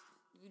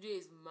 Video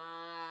is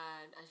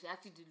mad, and she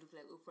actually did look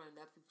like Oprah in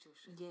that picture.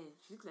 Yeah,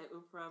 she looked like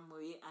Oprah, Moe,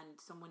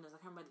 and someone else. I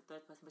can't remember the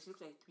third person, but she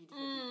looked like 3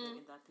 different people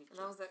in that picture.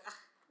 And I was like,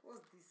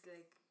 what's this?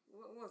 Like,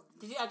 what's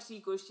this? Did you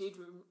actually go Shade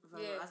Room?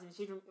 As in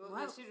Shade Room?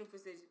 Wow. Shade Room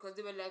posted because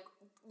they were like,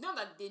 not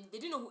that they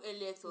didn't know who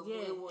LAX or who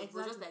it was,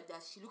 but just like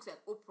that she looks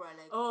like Oprah.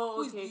 Like,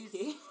 who is this?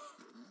 Okay.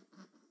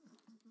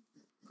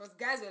 Because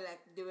guys were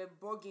like, they were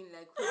bugging,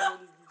 like,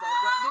 who is this?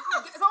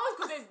 Like, someone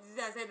posted this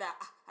and said that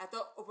I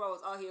thought Oprah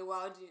was out here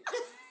wilding.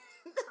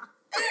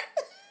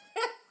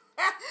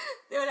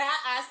 They were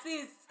like,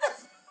 sis.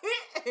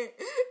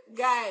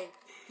 Guy.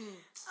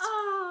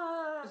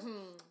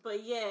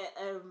 But yeah,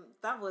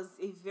 that was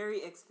a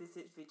very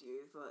explicit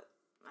video, but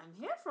I'm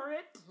here for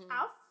it.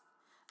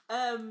 Oh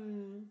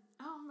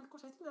my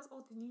gosh, I think that's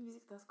all the new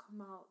music that's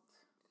come out.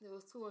 There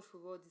was too much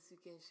football this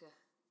weekend,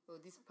 or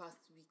this past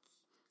week.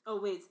 Oh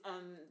wait,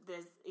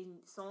 there's a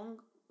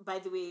song, by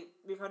the way,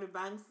 Ricardo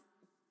Banks,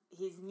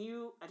 his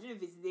new, I don't know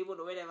if it's labeled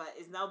or whatever,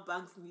 is now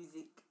Banks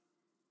Music.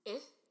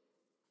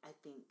 I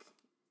think,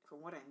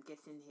 from what I'm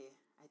getting here,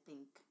 I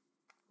think.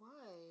 Why?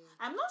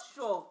 I'm not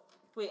sure.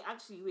 Wait.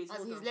 As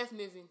he's left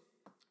Maven.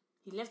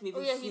 He left Maven.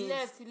 Oh yeah, he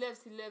left.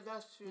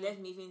 That's true. He left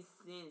Maven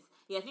since.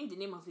 Yeah, I think the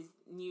name of his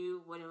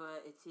new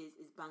whatever it is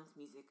Banks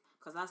Music,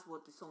 because that's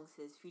what the song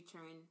says,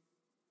 featuring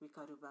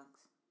Ricardo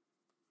Banks.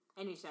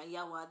 Anyway,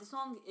 the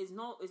song is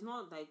not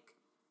like,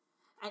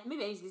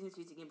 maybe I need to listen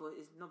to it again, but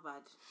it's not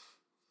bad.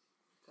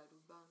 Ricardo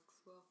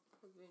Banks, well,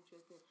 that's very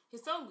interesting.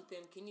 His song with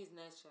Kenny is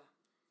nice,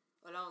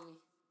 Allow me.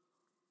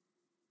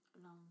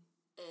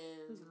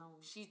 Who's Allow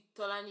me? She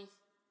Tolani.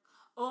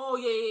 Oh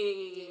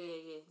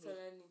yeah.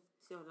 Tolani.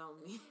 Say Allow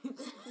me.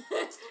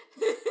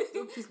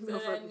 Don't piss me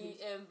off. Tolani,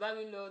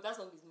 Bamilo, that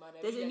song is mad.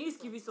 There's a new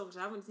Skibby song,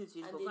 I haven't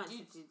listened to it, but can't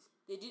listen to it.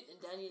 They did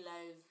Danny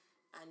live,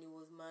 and it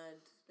was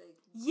mad. Like,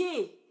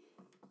 yeah.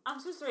 I'm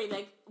so sorry,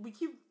 like, we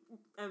keep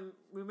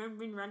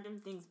remembering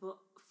random things, but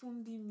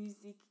Fumbi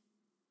music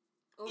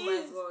oh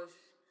my gosh.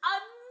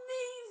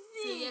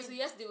 Amazing! So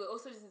yesterday we were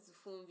also listening to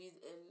Fumbi's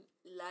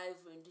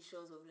live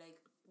renditions of, like,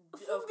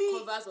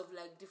 covers of,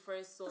 like,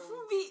 different songs.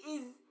 Fumbi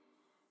is...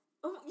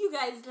 you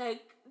guys,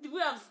 like, the way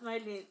I'm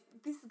smiling,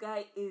 this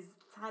guy is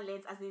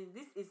talent, as in,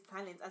 this is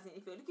talent, as in,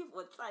 if you're looking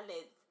for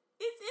talent,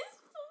 it is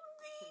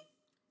Fumbi!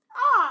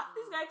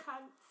 This guy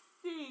can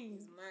sing.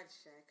 He's mad,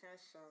 I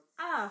can't shout.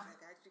 Like,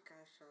 I actually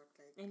can't shout.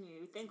 Like,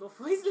 anyway, we thank God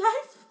for his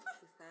life.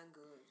 We thank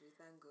God.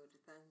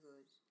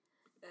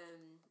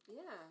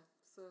 Yeah.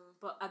 So.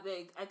 But I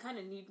beg, I kind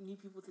of need new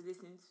people to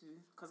listen to,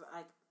 because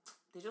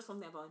there's just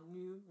something about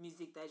new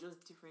music that is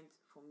just different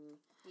for me.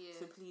 Yeah.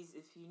 So please,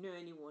 if you know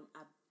anyone,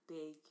 I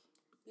beg.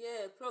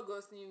 Yeah, plug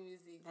us new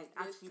music. Like,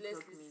 let's plug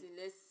listen. me.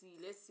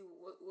 Let's see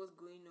what's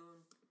going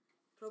on.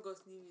 Plug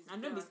us new music.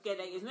 And don't be scared.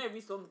 Like, it's not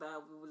every song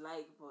that we would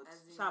like, but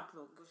sharp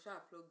plug. But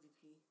sharp plug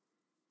DP.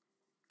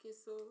 Okay,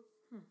 so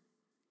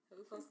have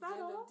we come to the that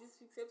end all? of this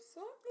week's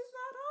episode? Is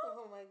that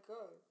all? Oh my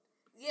god.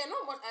 Yeah,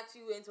 not much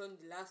actually went on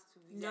the last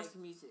 2 weeks. Just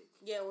music.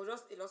 Yeah, it was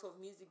just a lot of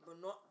music,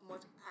 but not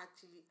much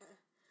actually went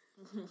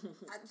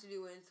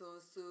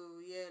on.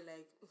 So yeah,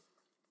 like,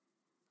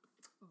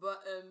 but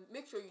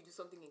make sure you do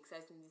something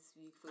exciting this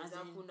week. For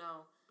example,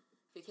 now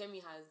Fekemi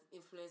has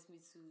influenced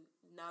me to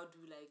now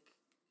do like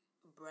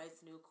bright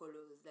nail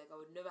colors. Like, I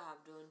would never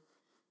have done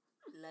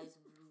light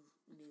blue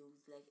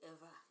nails, like,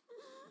 ever.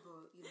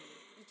 But you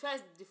try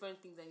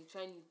different things and you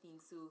try new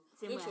things. So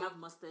same way I have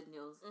mustard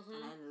nails and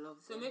I love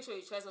so them. make sure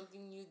you try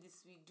something new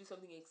this week. Do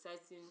something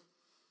exciting.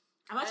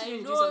 I'm actually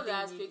I going to do know something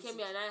that new.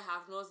 Fekemi and I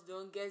have not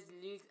done guess the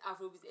lyrics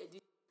Afrobeat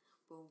edition,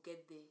 but we'll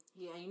get there.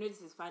 Yeah, you know this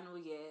is final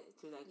year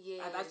to like.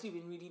 Yeah. I've actually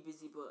been really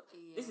busy, but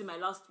this is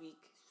my last week,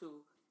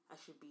 so I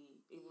should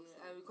be able to.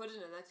 And recording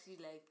has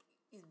actually like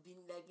it's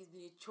been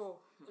a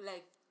chore,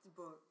 like,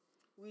 but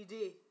we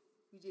did.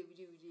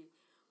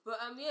 But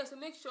yeah, so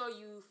make sure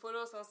you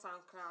follow us on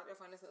SoundCloud,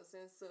 F&S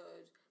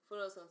Uncensored.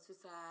 Follow us on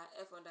Twitter,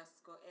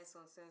 F_S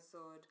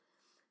Uncensored.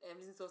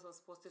 Listen to us on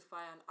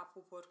Spotify and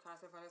Apple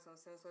Podcasts, F&S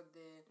Uncensored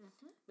there.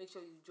 Make sure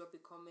you drop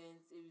a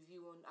comment, a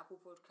review on Apple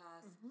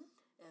Podcasts.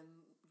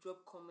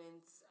 Drop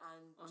comments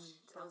and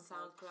on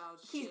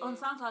SoundCloud. Please, on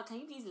SoundCloud,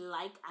 can you please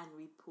like and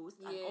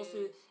repost? And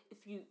also,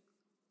 if you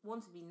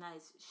want to be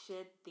nice,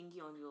 share thingy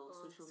on your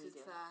social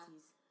media,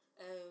 please.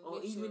 Or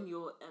even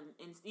your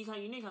you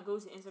can go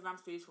to Instagram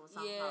stories from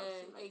SoundCloud. Yeah,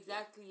 so like,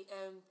 exactly.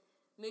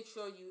 Make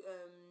sure you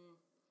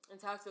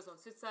interact with us on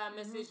Twitter,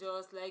 message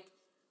us, like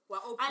we're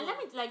open. And let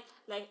me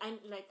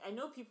I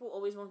know people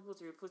always want people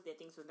to repost their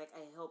things, so like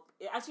I help.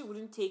 It actually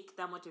wouldn't take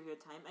that much of your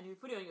time, and if you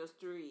put it on your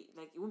story,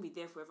 like it won't be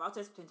there forever.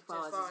 After 24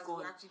 hours, it's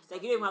gone.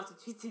 Like you don't even have to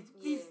tweet it.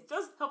 Please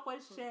just help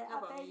us share.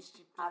 Help our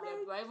ministry.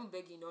 We're even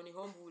begging on a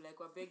humble, like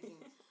we're begging.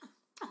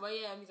 But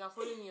yeah, you can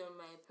follow me on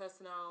my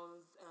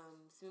personals,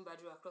 Simi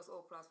Badru across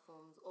all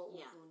platforms, all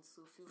open,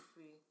 so feel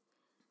free.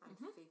 And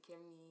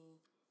Fekemi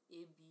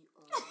AB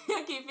on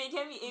okay,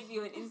 Fekemi AB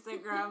on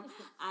Instagram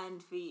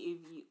and Fey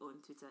AB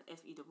on Twitter,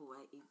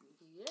 FEYYAB.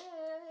 Yeah.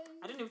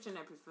 I don't know which one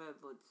I prefer,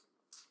 but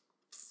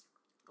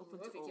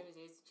open to all. Fekemi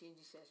says to change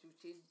the shit, she'll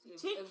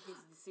change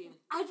everything's the same.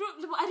 I don't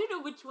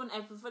know which one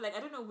I prefer. Like I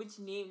don't know which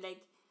name.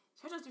 Like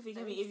should I just do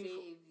Fekemi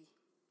AB?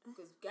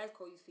 Because guys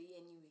call you Fey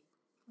anyway.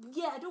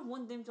 Yeah, I don't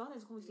want them to. I want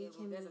them to call me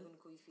Fekemi. Guys are going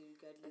to call you Fey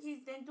regardless.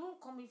 Okay, then don't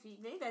call me Fey.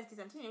 Then that's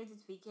because I'm telling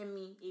everything to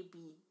Fekemi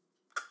AB.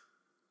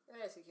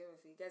 Yes, Fekemi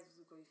Fey. Guys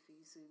will call you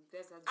Fey. So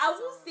guys have. I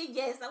will say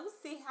yes. I will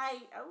say hi.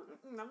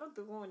 I'm not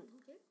the one.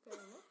 Okay, fair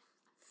enough.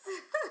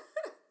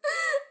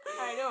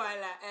 I know,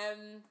 Ala.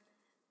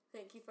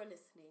 Thank you for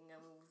listening,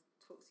 and we'll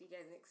talk to you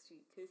guys next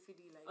week.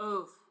 Hopefully, like.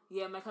 Oh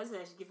yeah, my cousin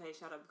said I should give her a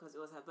shout out because it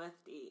was her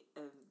birthday.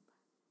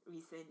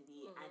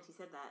 Recently, and she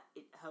said that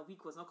her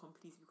week was not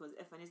complete because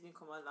F&S didn't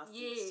come out last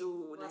week.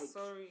 So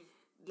sorry.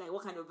 Like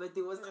what kind of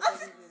birthday was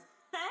that?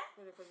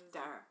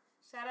 Dara.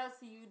 Shout out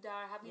to you,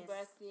 Dara. Happy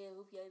birthday. I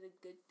hope you had a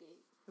good day.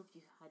 Hope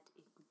you had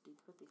a good day.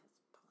 The birthday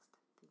has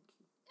passed. Thank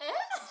you.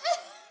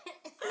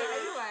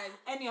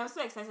 Anyway, I'm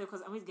so excited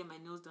because I'm going to get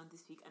my nails done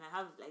this week, and I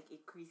have like a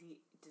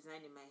crazy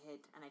design in my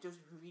head, and I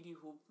just really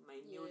hope my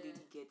nail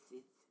lady gets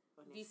it.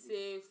 Honestly. Be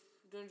safe.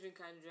 Don't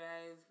drink and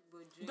drive.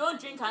 But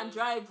drink and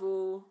drive.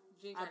 Oh.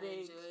 Drink and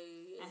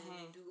enjoy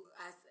and do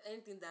as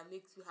anything that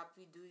makes you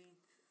happy, do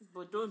it.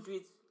 But don't do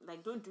it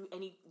like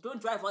don't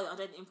drive while you're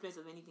under the influence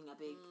of anything, I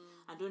beg.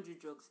 And don't do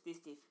drugs. Stay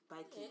safe.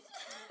 Bye kids.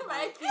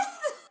 Bye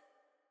kids.